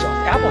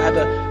Microsoft. Apple had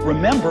to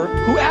remember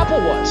who Apple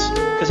was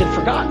because it had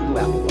forgotten who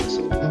Apple was.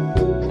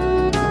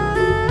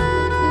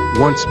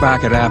 Once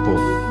back at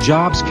Apple,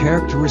 Jobs'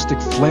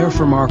 characteristic flair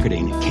for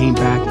marketing came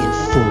back in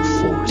full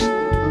force.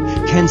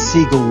 Ken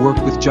Siegel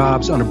worked with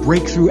Jobs on a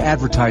breakthrough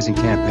advertising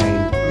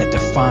campaign that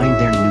defined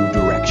their new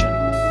direction.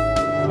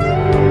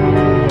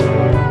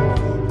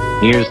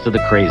 Here's to the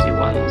crazy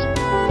ones,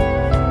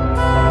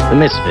 the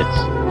misfits,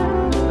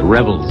 the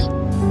rebels,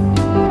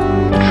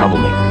 the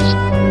troublemakers,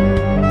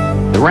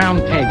 the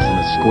round pegs in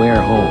the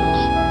square holes.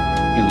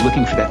 You're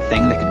looking for that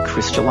thing that can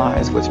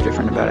crystallize what's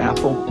different about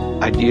Apple.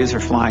 Ideas are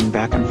flying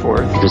back and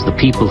forth. There's the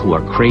people who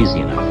are crazy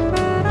enough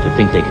to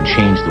think they can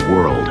change the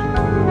world,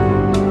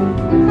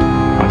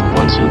 are the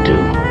ones who do.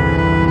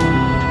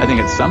 I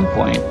think at some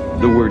point,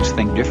 the words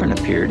 "think different"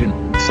 appeared,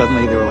 and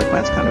suddenly they were like,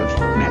 that's kind of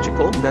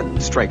magical. That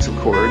strikes a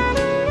chord.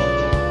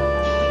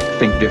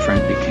 Think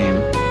different became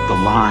the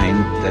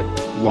line that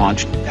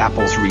launched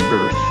Apple's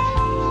rebirth.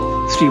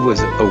 Steve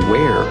was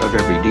aware of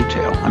every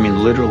detail. I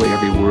mean, literally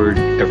every word,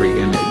 every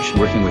image,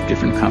 working with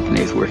different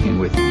companies, working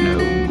with,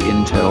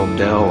 Intel,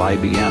 Dell,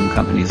 IBM,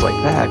 companies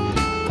like that.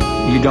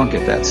 You don't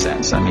get that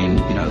sense. I mean,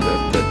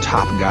 the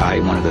top guy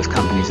in one of those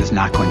companies is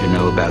not going to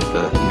know about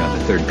the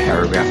third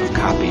paragraph of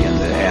copy in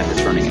the ad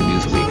that's running in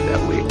Newsweek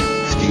that week.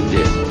 Steve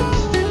did.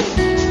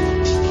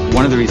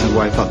 One of the reasons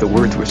why I thought the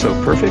words were so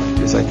perfect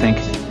is I think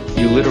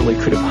you literally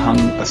could have hung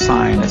a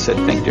sign that said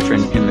 "Think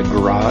Different" in the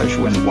garage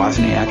when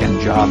Wozniak and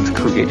Jobs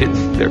created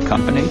their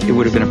company. It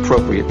would have been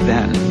appropriate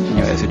then,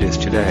 as it is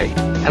today.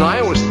 And I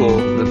always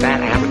thought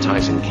that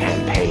advertising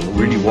campaign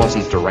really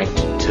wasn't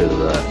directed to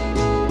the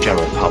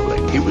general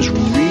public. It was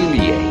really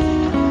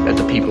aimed at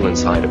the people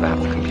inside of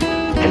Apple Computer.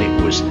 And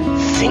it was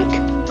think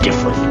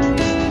different.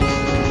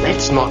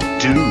 Let's not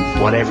do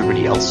what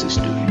everybody else is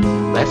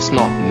doing. Let's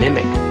not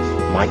mimic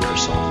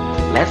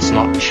Microsoft. Let's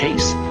not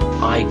chase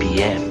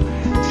IBM.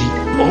 The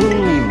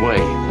only way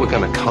we're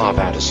going to carve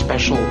out a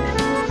special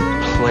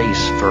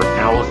place for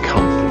our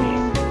company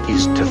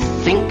is to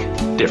think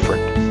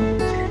different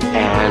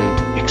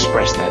and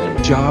express that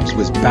in. Jobs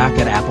was back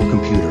at Apple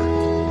Computer,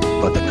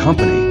 but the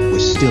company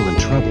was still in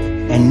trouble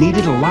and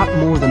needed a lot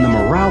more than the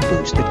morale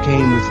boost that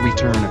came with the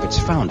return of its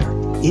founder.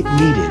 It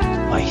needed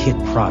a hit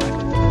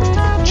product.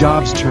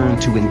 Jobs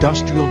turned to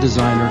industrial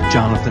designer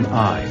Jonathan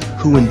Ive,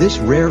 who in this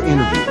rare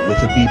interview with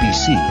the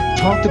BBC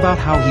talked about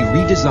how he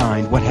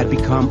redesigned what had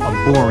become a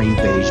boring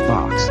beige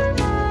box.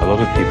 A lot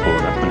of people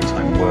at that point in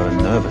time were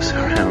nervous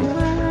around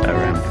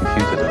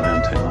computers,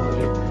 around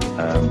technology.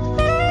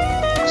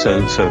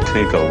 So a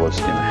clear goal was,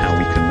 how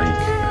we can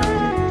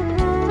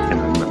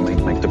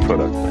make the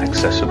product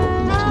accessible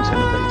and not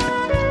intimidating.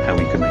 How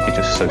we can make it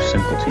just so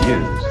simple to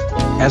use.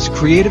 As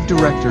creative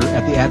director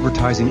at the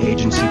advertising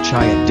agency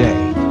Chiat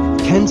Day,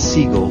 Ken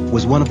Siegel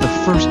was one of the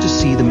first to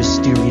see the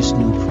mysterious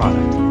new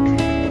product.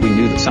 We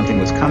knew that something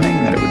was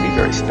coming, that it would be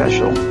very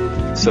special.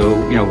 So,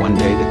 one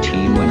day the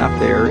team went up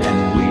there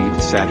and we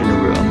sat in a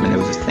room and there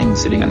was this thing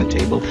sitting on the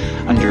table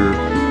under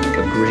like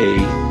a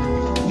gray,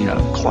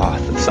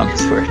 cloth of some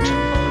sort.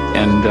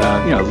 And,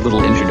 a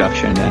little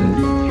introduction and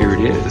here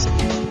it is.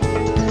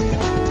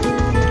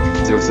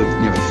 There was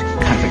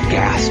kind of a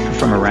gasp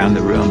from around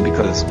the room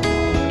because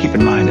keep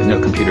in mind that no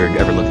computer had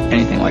ever looked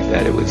anything like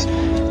that. It was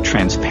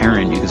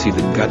transparent. You could see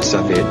the guts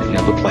of it.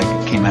 It looked like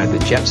it came out of the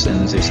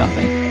Jetsons or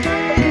something.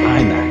 The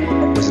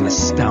iMac was an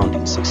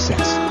astounding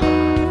success.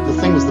 The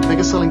thing was the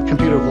biggest selling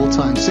computer of all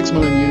time, 6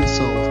 million units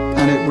sold,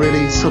 and it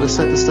really sort of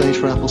set the stage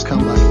for Apple's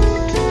comeback.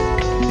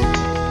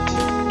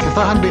 If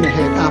that hadn't been a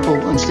hit, Apple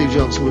and Steve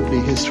Jobs would be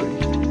history.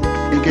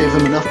 It gave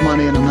them enough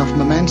money and enough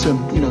momentum,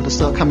 to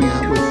start coming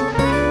out with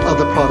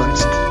other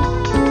products.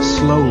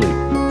 Slowly,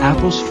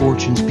 Apple's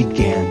fortunes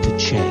began to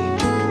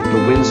change.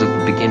 The wins at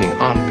the beginning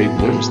aren't big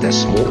wins, they're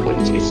small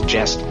wins. It's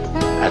just,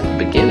 at the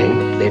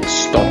beginning, it's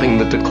stopping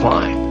the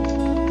decline.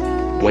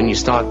 When you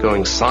start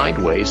going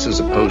sideways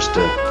as opposed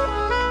to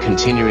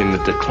continuing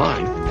the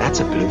decline, that's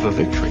a bit of a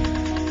victory.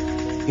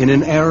 In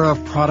an era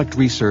of product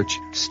research,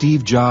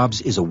 Steve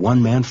Jobs is a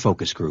one-man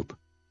focus group.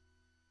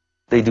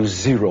 They do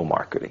zero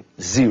marketing.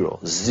 Zero.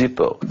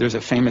 Zippo. There's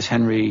a famous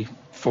Henry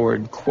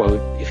Ford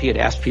quote, if he had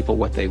asked people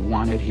what they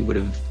wanted, he would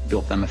have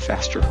built them a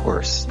faster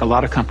horse. A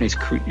lot of companies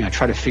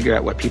try to figure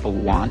out what people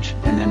want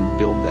and then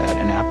build that,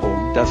 and Apple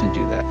doesn't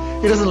do that.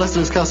 He doesn't listen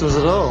to his customers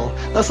at all.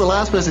 That's the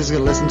last person he's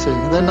going to listen to.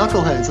 They're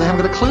knuckleheads. They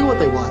haven't got a clue what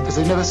they want because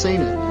they've never seen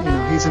it.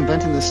 He's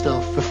inventing this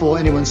stuff before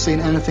anyone's seen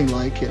anything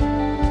like it.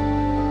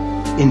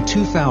 In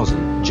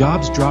 2000,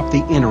 Jobs dropped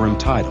the interim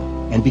title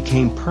and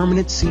became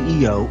permanent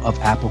CEO of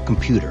Apple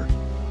Computer.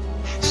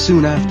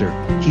 Soon after,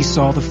 he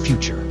saw the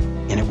future,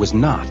 and it was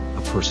not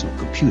a personal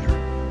computer.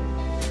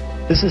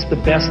 This is the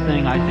best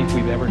thing I think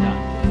we've ever done.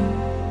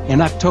 In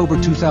October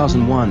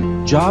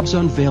 2001, Jobs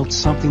unveiled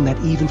something that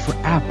even for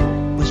Apple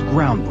was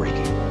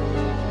groundbreaking.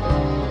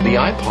 The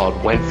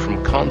iPod went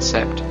from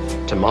concept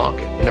to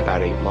market in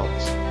about 8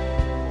 months.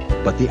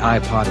 But the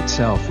iPod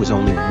itself was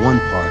only one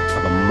part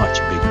of a much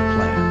bigger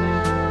plan.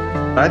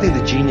 I think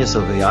the genius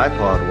of the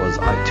iPod was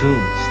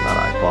iTunes, not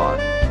iPod.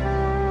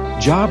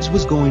 Jobs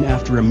was going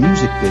after a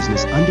music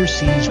business under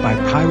siege by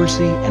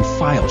piracy and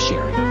file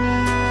sharing.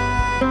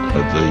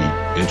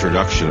 The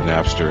introduction of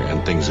Napster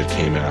and things that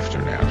came after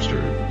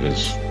Napster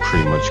is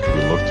pretty much could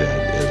be looked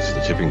at as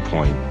the tipping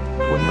point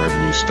when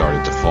revenue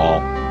started to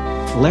fall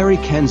Larry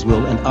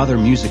Kenswell and other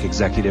music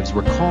executives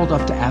were called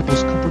up to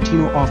Apple's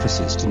Cupertino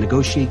offices to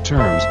negotiate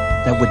terms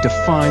that would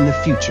define the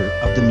future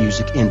of the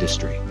music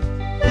industry.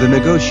 The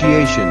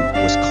negotiation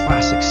was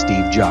classic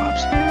Steve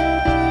Jobs.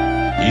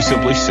 He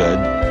simply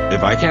said,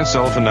 if I can't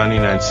sell it for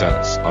 99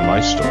 cents on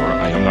my store,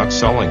 I am not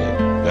selling it.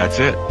 That's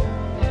it.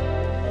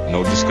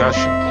 No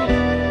discussion.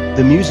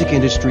 The music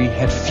industry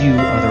had few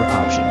other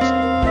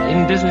options.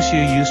 In business,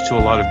 you're used to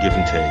a lot of give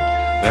and take.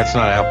 That's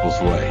not Apple's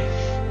way.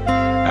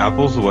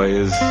 Apple's way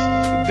is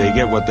they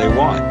get what they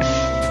want.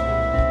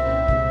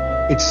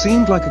 It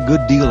seemed like a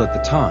good deal at the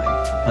time,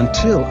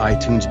 until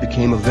iTunes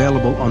became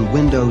available on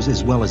Windows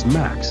as well as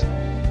Macs.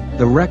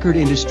 The record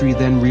industry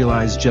then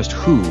realized just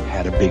who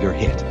had a bigger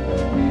hit.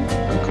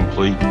 A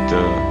complete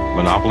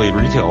monopoly of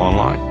retail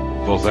online.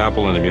 Both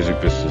Apple and the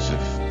music business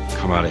have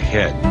come out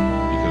ahead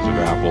because of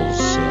Apple's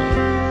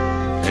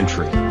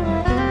entry.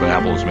 But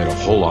Apple has made a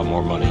whole lot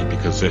more money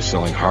because they're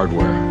selling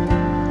hardware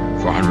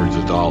for hundreds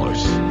of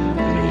dollars.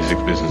 And the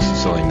music business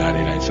is selling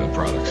 99-cent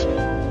products.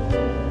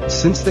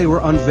 Since they were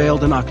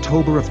unveiled in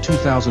October of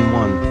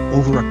 2001,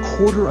 over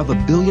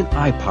 250 million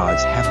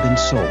iPods have been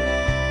sold.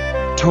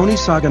 Tony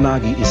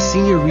Saganagi is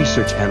Senior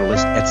Research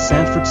Analyst at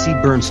Sanford C.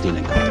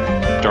 Bernstein &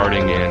 Company.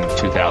 Starting in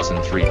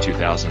 2003,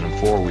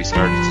 2004, we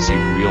started to see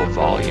real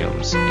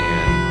volumes in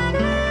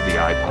the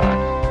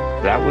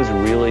iPod. That was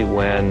really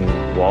when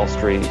Wall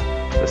Street,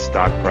 the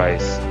stock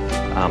price,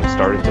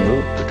 started to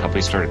move. The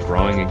company started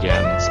growing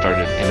again,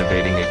 started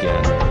innovating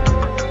again.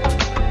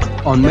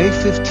 On May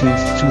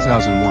 15th,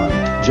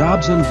 2001,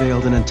 Jobs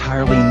unveiled an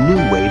entirely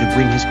new way to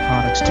bring his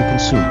products to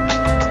consumers.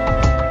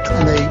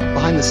 And they,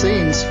 behind the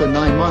scenes, for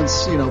 9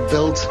 months,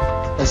 built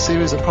a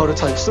series of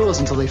prototype stores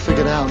until they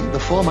figured out the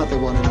format they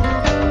wanted.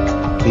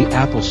 The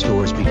Apple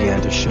stores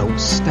began to show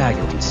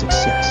staggering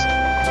success.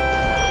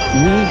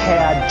 We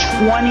had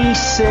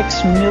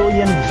 26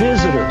 million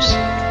visitors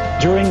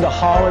during the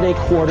holiday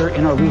quarter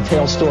in our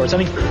retail stores. I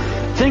mean,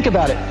 think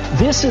about it.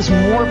 This is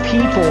more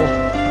people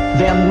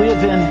than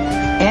live in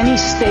any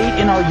state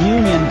in our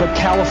union but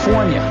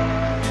California.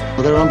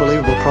 Well, they're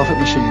unbelievable profit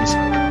machines.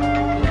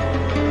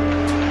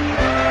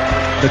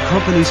 The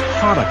company's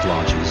product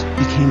launches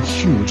became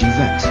huge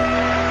events.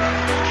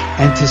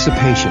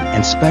 Anticipation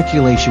and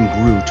speculation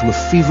grew to a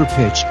fever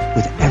pitch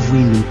with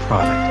every new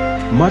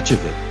product, much of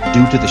it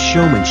due to the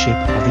showmanship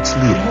of its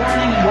leader. Good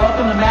morning and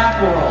welcome to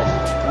Macworld.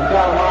 We've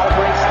got a lot of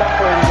great stuff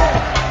for you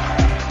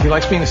today. He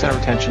likes being the center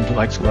of attention. He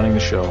likes running the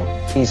show.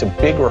 He's a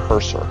big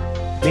rehearser.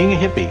 Being a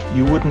hippie,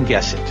 you wouldn't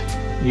guess it.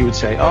 You would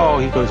say, oh,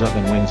 he goes up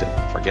and wings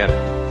it. Forget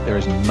it. There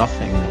is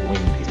nothing that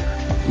winged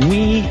here.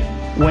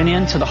 We went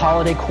into the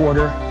holiday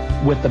quarter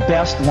with the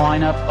best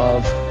lineup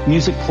of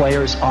music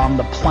players on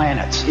the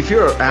planet. If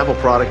you're an Apple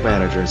product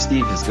manager and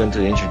Steve is going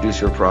to introduce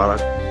your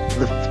product,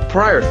 the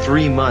prior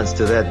 3 months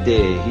to that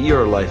day,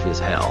 your life is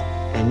hell.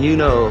 And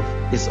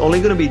it's only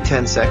going to be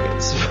 10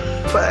 seconds.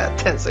 But at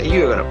 10 seconds,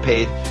 you're going to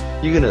pay,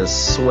 you're going to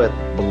sweat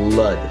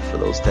blood for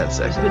those 10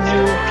 seconds. The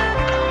new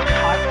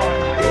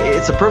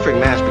It's a perfect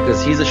match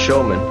because he's a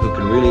showman who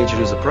can really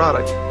introduce a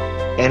product,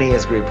 and he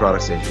has great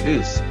products to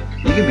introduce.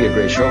 You can be a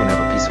great showman and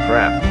have a piece of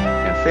crap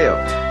and fail.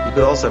 You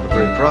could also have a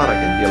great product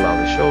and be a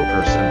lousy show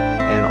person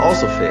and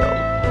also fail.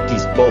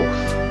 He's both.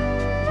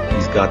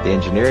 He's got the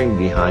engineering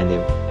behind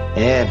him,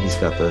 and he's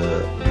got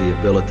the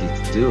ability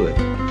to do it.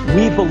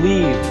 We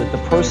believe that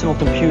the personal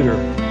computer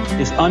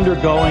is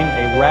undergoing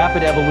a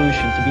rapid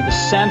evolution to be the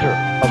center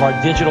of our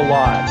digital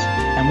lives,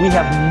 and we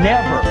have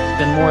never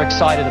been more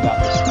excited about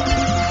this.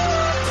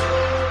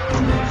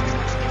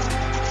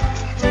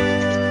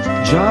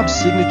 Jobs'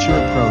 signature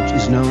approach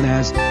is known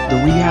as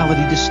the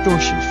reality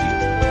distortion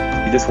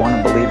field. You just want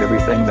to believe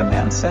everything the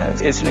man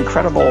says. It's an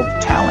incredible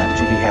talent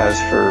he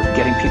has for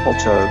getting people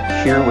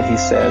to hear what he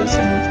says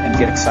and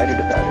get excited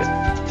about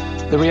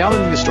it. The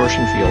reality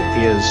distortion field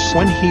is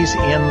when he's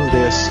in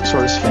this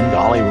sort of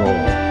Svengali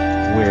role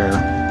where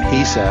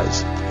he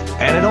says,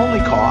 and it only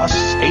costs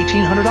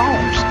 $1,800,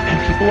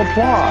 and people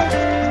applaud.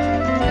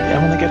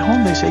 And when they get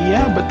home, they say,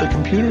 yeah, but the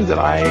computer that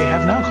I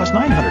have now costs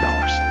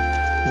 $900.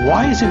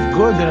 Why is it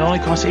good that it only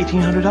costs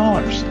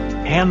 $1,800?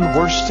 And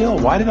worse still,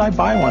 why did I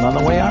buy one on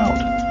the way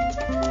out?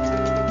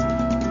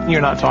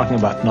 You're not talking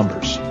about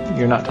numbers.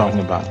 You're not talking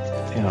about,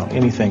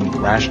 anything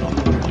rational.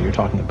 You're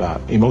talking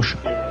about emotion.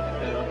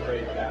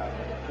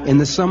 In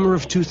the summer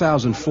of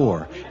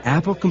 2004,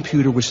 Apple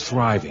Computer was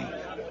thriving,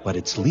 but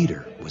its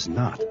leader was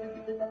not.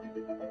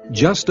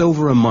 Just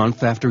over a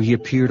month after he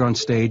appeared on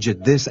stage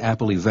at this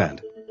Apple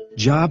event,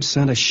 Jobs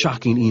sent a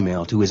shocking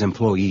email to his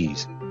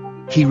employees.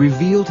 He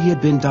revealed he had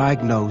been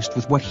diagnosed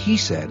with what he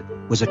said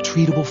was a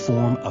treatable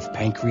form of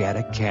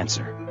pancreatic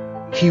cancer.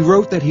 He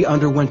wrote that he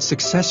underwent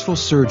successful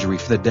surgery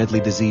for the deadly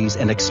disease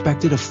and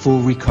expected a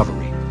full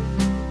recovery.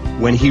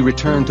 When he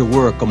returned to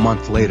work a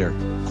month later,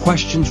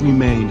 questions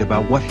remained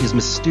about what his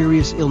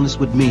mysterious illness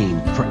would mean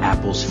for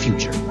Apple's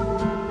future.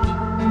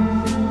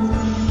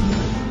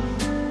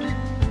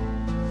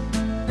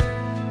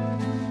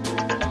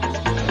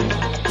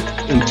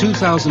 In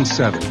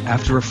 2007,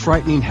 after a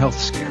frightening health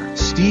scare,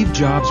 Steve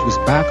Jobs was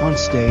back on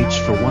stage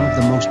for one of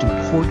the most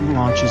important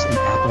launches in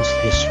Apple's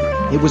history.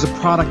 It was a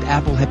product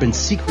Apple had been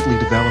secretly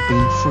developing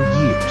for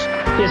years.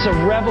 It's a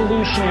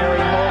revolutionary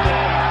moment.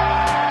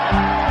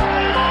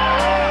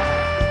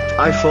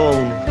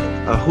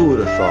 iPhone, who would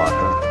have thought,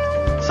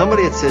 huh?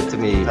 Somebody had said to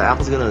me,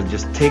 Apple's going to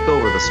just take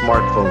over the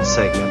smartphone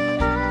segment,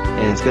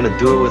 and it's going to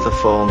do it with a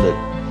phone that,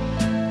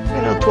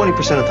 20%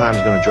 of the time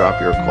is going to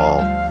drop your call,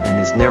 and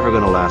it's never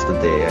going to last a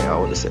day. I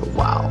would have said,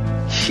 wow,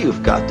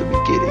 you've got to be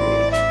kidding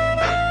me.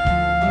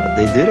 But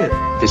they did it.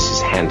 This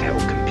is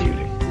handheld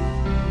computing.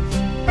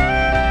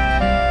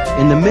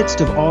 In the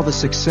midst of all the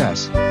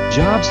success,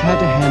 Jobs had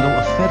to handle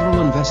a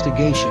federal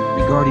investigation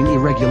regarding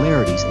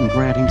irregularities in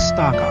granting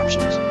stock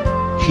options.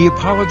 He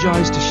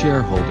apologized to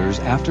shareholders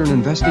after an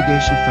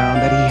investigation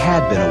found that he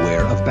had been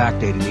aware of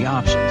backdating the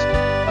options.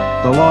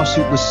 The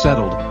lawsuit was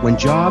settled when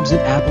Jobs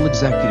and Apple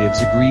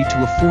executives agreed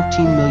to a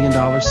 $14 million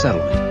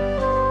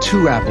settlement.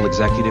 2 Apple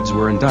executives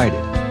were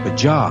indicted, but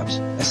Jobs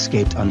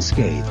escaped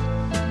unscathed.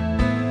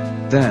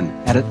 Then,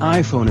 at an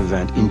iPhone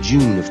event in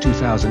June of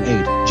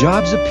 2008,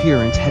 Jobs'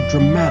 appearance had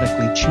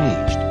dramatically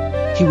changed.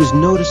 He was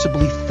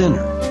noticeably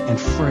thinner and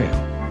frail.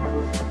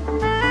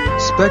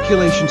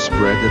 Speculation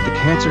spread that the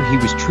cancer he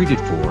was treated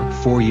for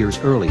 4 years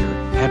earlier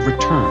had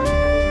returned.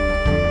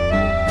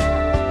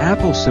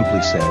 Apple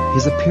simply said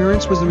his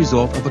appearance was the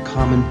result of a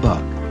common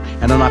bug,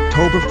 and on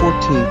October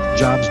 14th,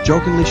 Jobs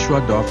jokingly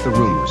shrugged off the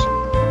rumors.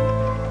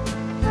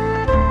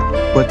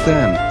 But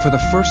then, for the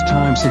first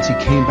time since he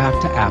came back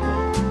to Apple,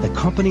 the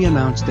company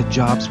announced that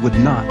Jobs would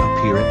not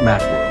appear at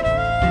Macworld.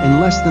 In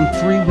less than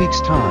 3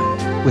 weeks'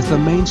 time, with the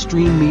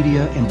mainstream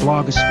media and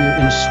blogosphere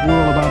in a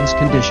swirl about his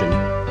condition,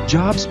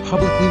 Jobs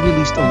publicly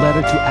released a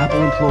letter to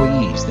Apple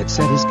employees that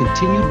said his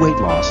continued weight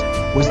loss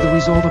was the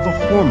result of a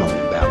hormone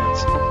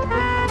imbalance.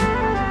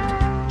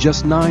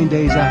 Just 9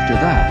 days after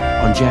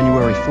that, on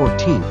January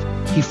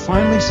 14th, he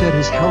finally said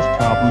his health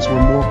problems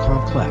were more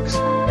complex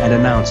and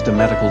announced a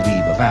medical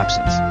leave of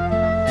absence.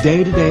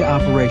 Day-to-day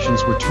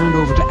operations were turned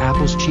over to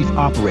Apple's chief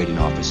operating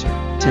officer,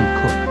 Tim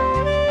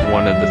Cook.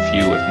 One of the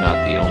few, if not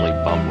the only,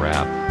 bum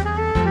rap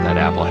that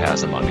Apple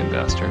has among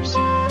investors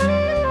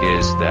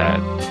is that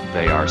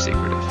they are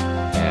secretive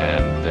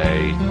and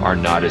they are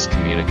not as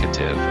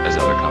communicative as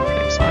other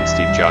companies. On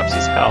Steve Jobs'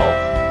 health,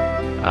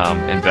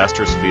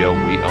 investors feel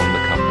we own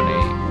the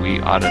company. We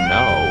ought to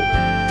know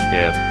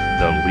if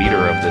the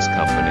leader of this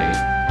company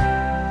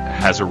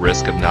has a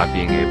risk of not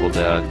being able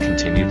to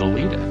continue to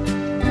lead it,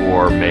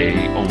 or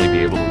may only be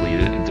able to lead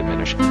it in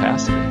diminished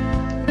capacity.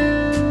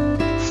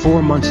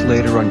 4 months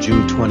later, on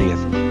June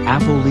 20th,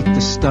 Apple leaked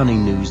the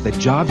stunning news that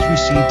Jobs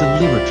received a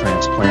liver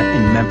transplant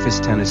in Memphis,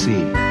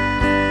 Tennessee.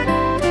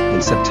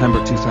 In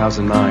September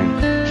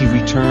 2009, he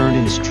returned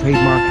in his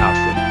trademark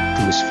outfit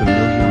to his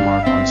familiar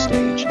mark on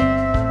stage.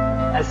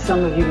 As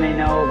some of you may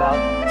know, about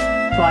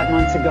 5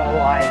 months ago,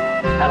 I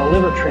had a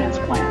liver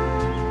transplant.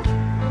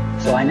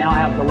 So I now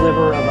have the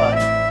liver of a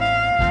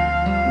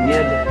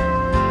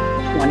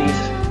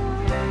mid-20s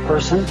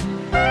person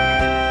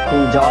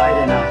who died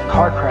in a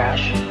car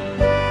crash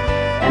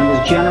and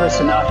was generous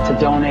enough to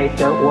donate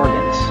their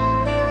organs.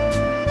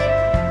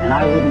 And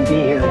I wouldn't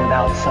be here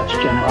without such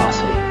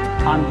generosity.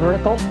 I'm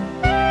vertical.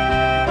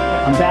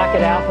 I'm back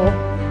at Apple,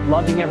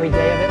 loving every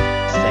day of it.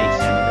 Stay,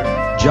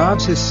 Senator.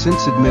 Jobs has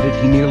since admitted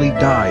he nearly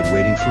died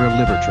waiting for a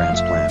liver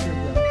transplant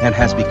and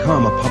has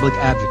become a public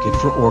advocate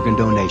for organ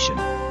donation.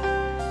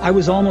 I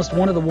was almost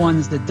one of the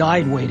ones that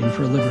died waiting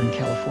for a liver in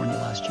California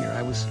last year.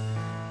 I was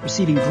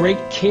receiving great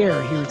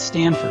care here at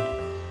Stanford.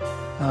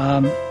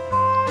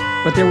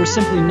 But there were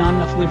simply not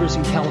enough livers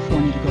in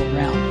California to go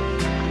around.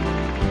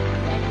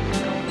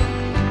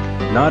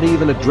 Not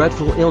even a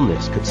dreadful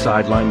illness could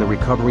sideline the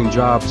recovering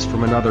Jobs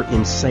from another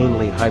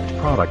insanely hyped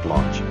product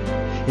launch.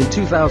 In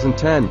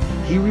 2010,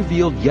 he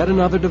revealed yet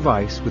another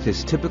device with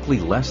his typically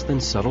less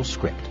than subtle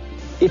script.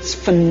 It's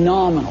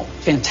phenomenal,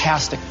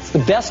 fantastic. It's the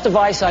best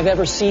device I've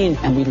ever seen,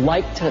 and we'd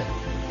like to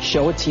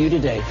show it to you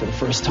today for the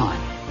first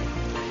time.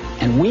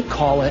 And we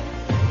call it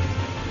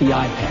the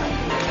iPad.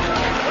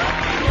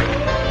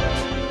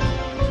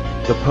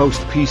 The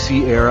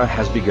post-PC era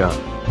has begun,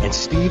 and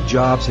Steve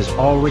Jobs has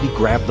already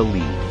grabbed the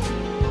lead.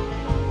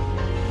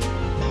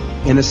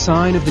 In a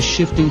sign of the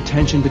shifting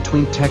tension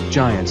between tech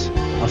giants,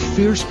 a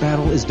fierce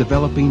battle is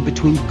developing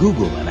between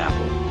Google and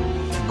Apple.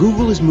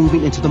 Google is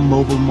moving into the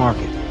mobile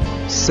market.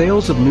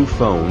 Sales of new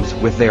phones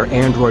with their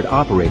Android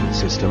operating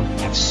system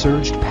have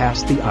surged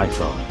past the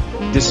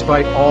iPhone.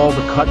 Despite all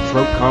the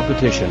cutthroat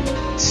competition,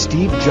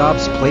 Steve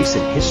Jobs' place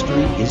in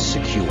history is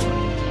secure.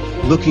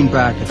 Looking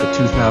back at the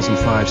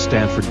 2005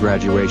 Stanford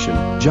graduation,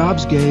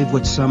 Jobs gave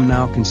what some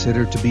now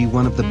consider to be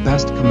one of the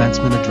best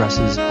commencement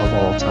addresses of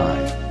all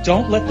time.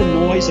 Don't let the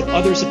noise of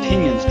others'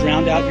 opinions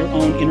drown out your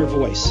own inner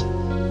voice.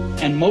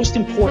 And most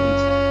important,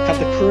 have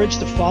the courage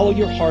to follow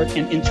your heart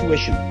and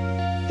intuition.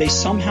 They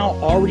somehow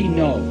already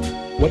know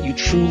what you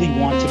truly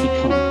want to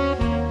become.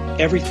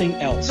 Everything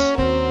else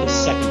is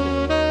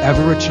secondary.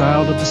 Ever a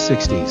child of the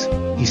 60s,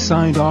 he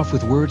signed off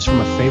with words from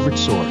a favorite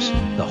source,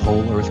 the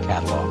Whole Earth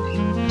Catalog.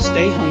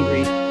 Stay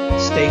hungry,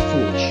 stay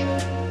foolish.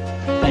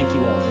 Thank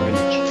you all very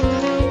much.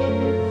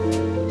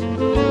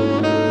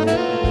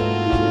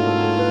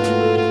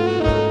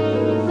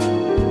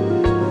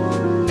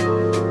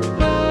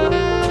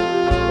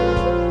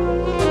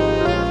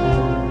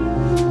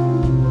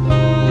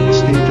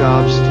 Steve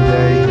Jobs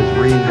today has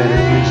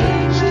reinvented music.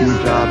 Steve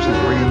Jobs has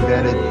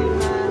reinvented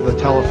the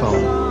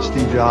telephone.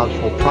 Steve Jobs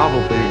will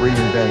probably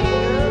reinvent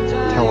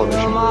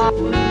television.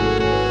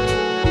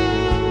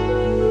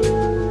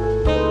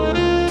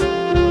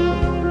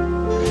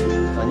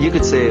 And you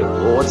could say,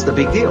 well, what's the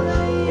big deal?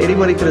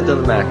 Anybody could have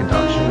done the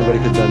Macintosh. Anybody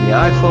could have done the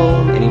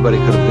iPhone. Anybody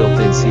could have built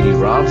in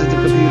CD-ROMs into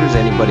computers.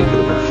 Anybody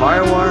could have put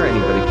FireWire.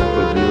 Anybody could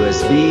put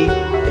USB.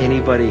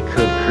 Anybody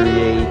could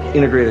create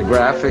integrated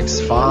graphics,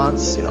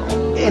 fonts.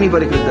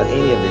 Anybody could have done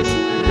any of this.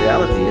 The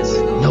reality is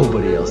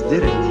nobody else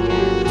did it.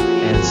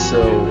 And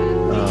so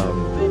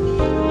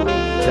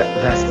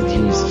that's the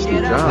genius of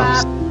Steve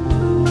Jobs.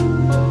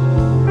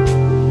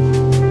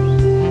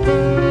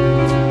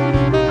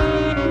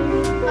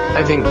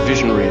 I think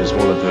visionary is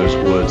one of those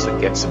words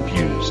that gets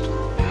abused,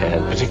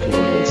 and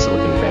particularly in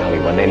Silicon Valley,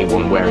 when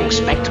anyone wearing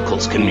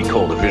spectacles can be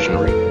called a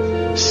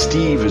visionary.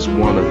 Steve is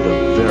one of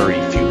the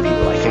very few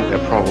people, I think there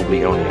are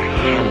probably only a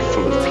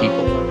handful of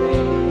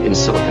people in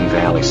Silicon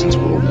Valley since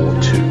World War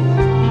II,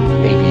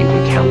 maybe you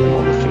can count them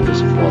on the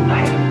fingers of one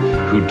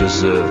hand, who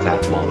deserve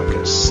that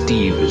moniker.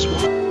 Steve is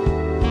one.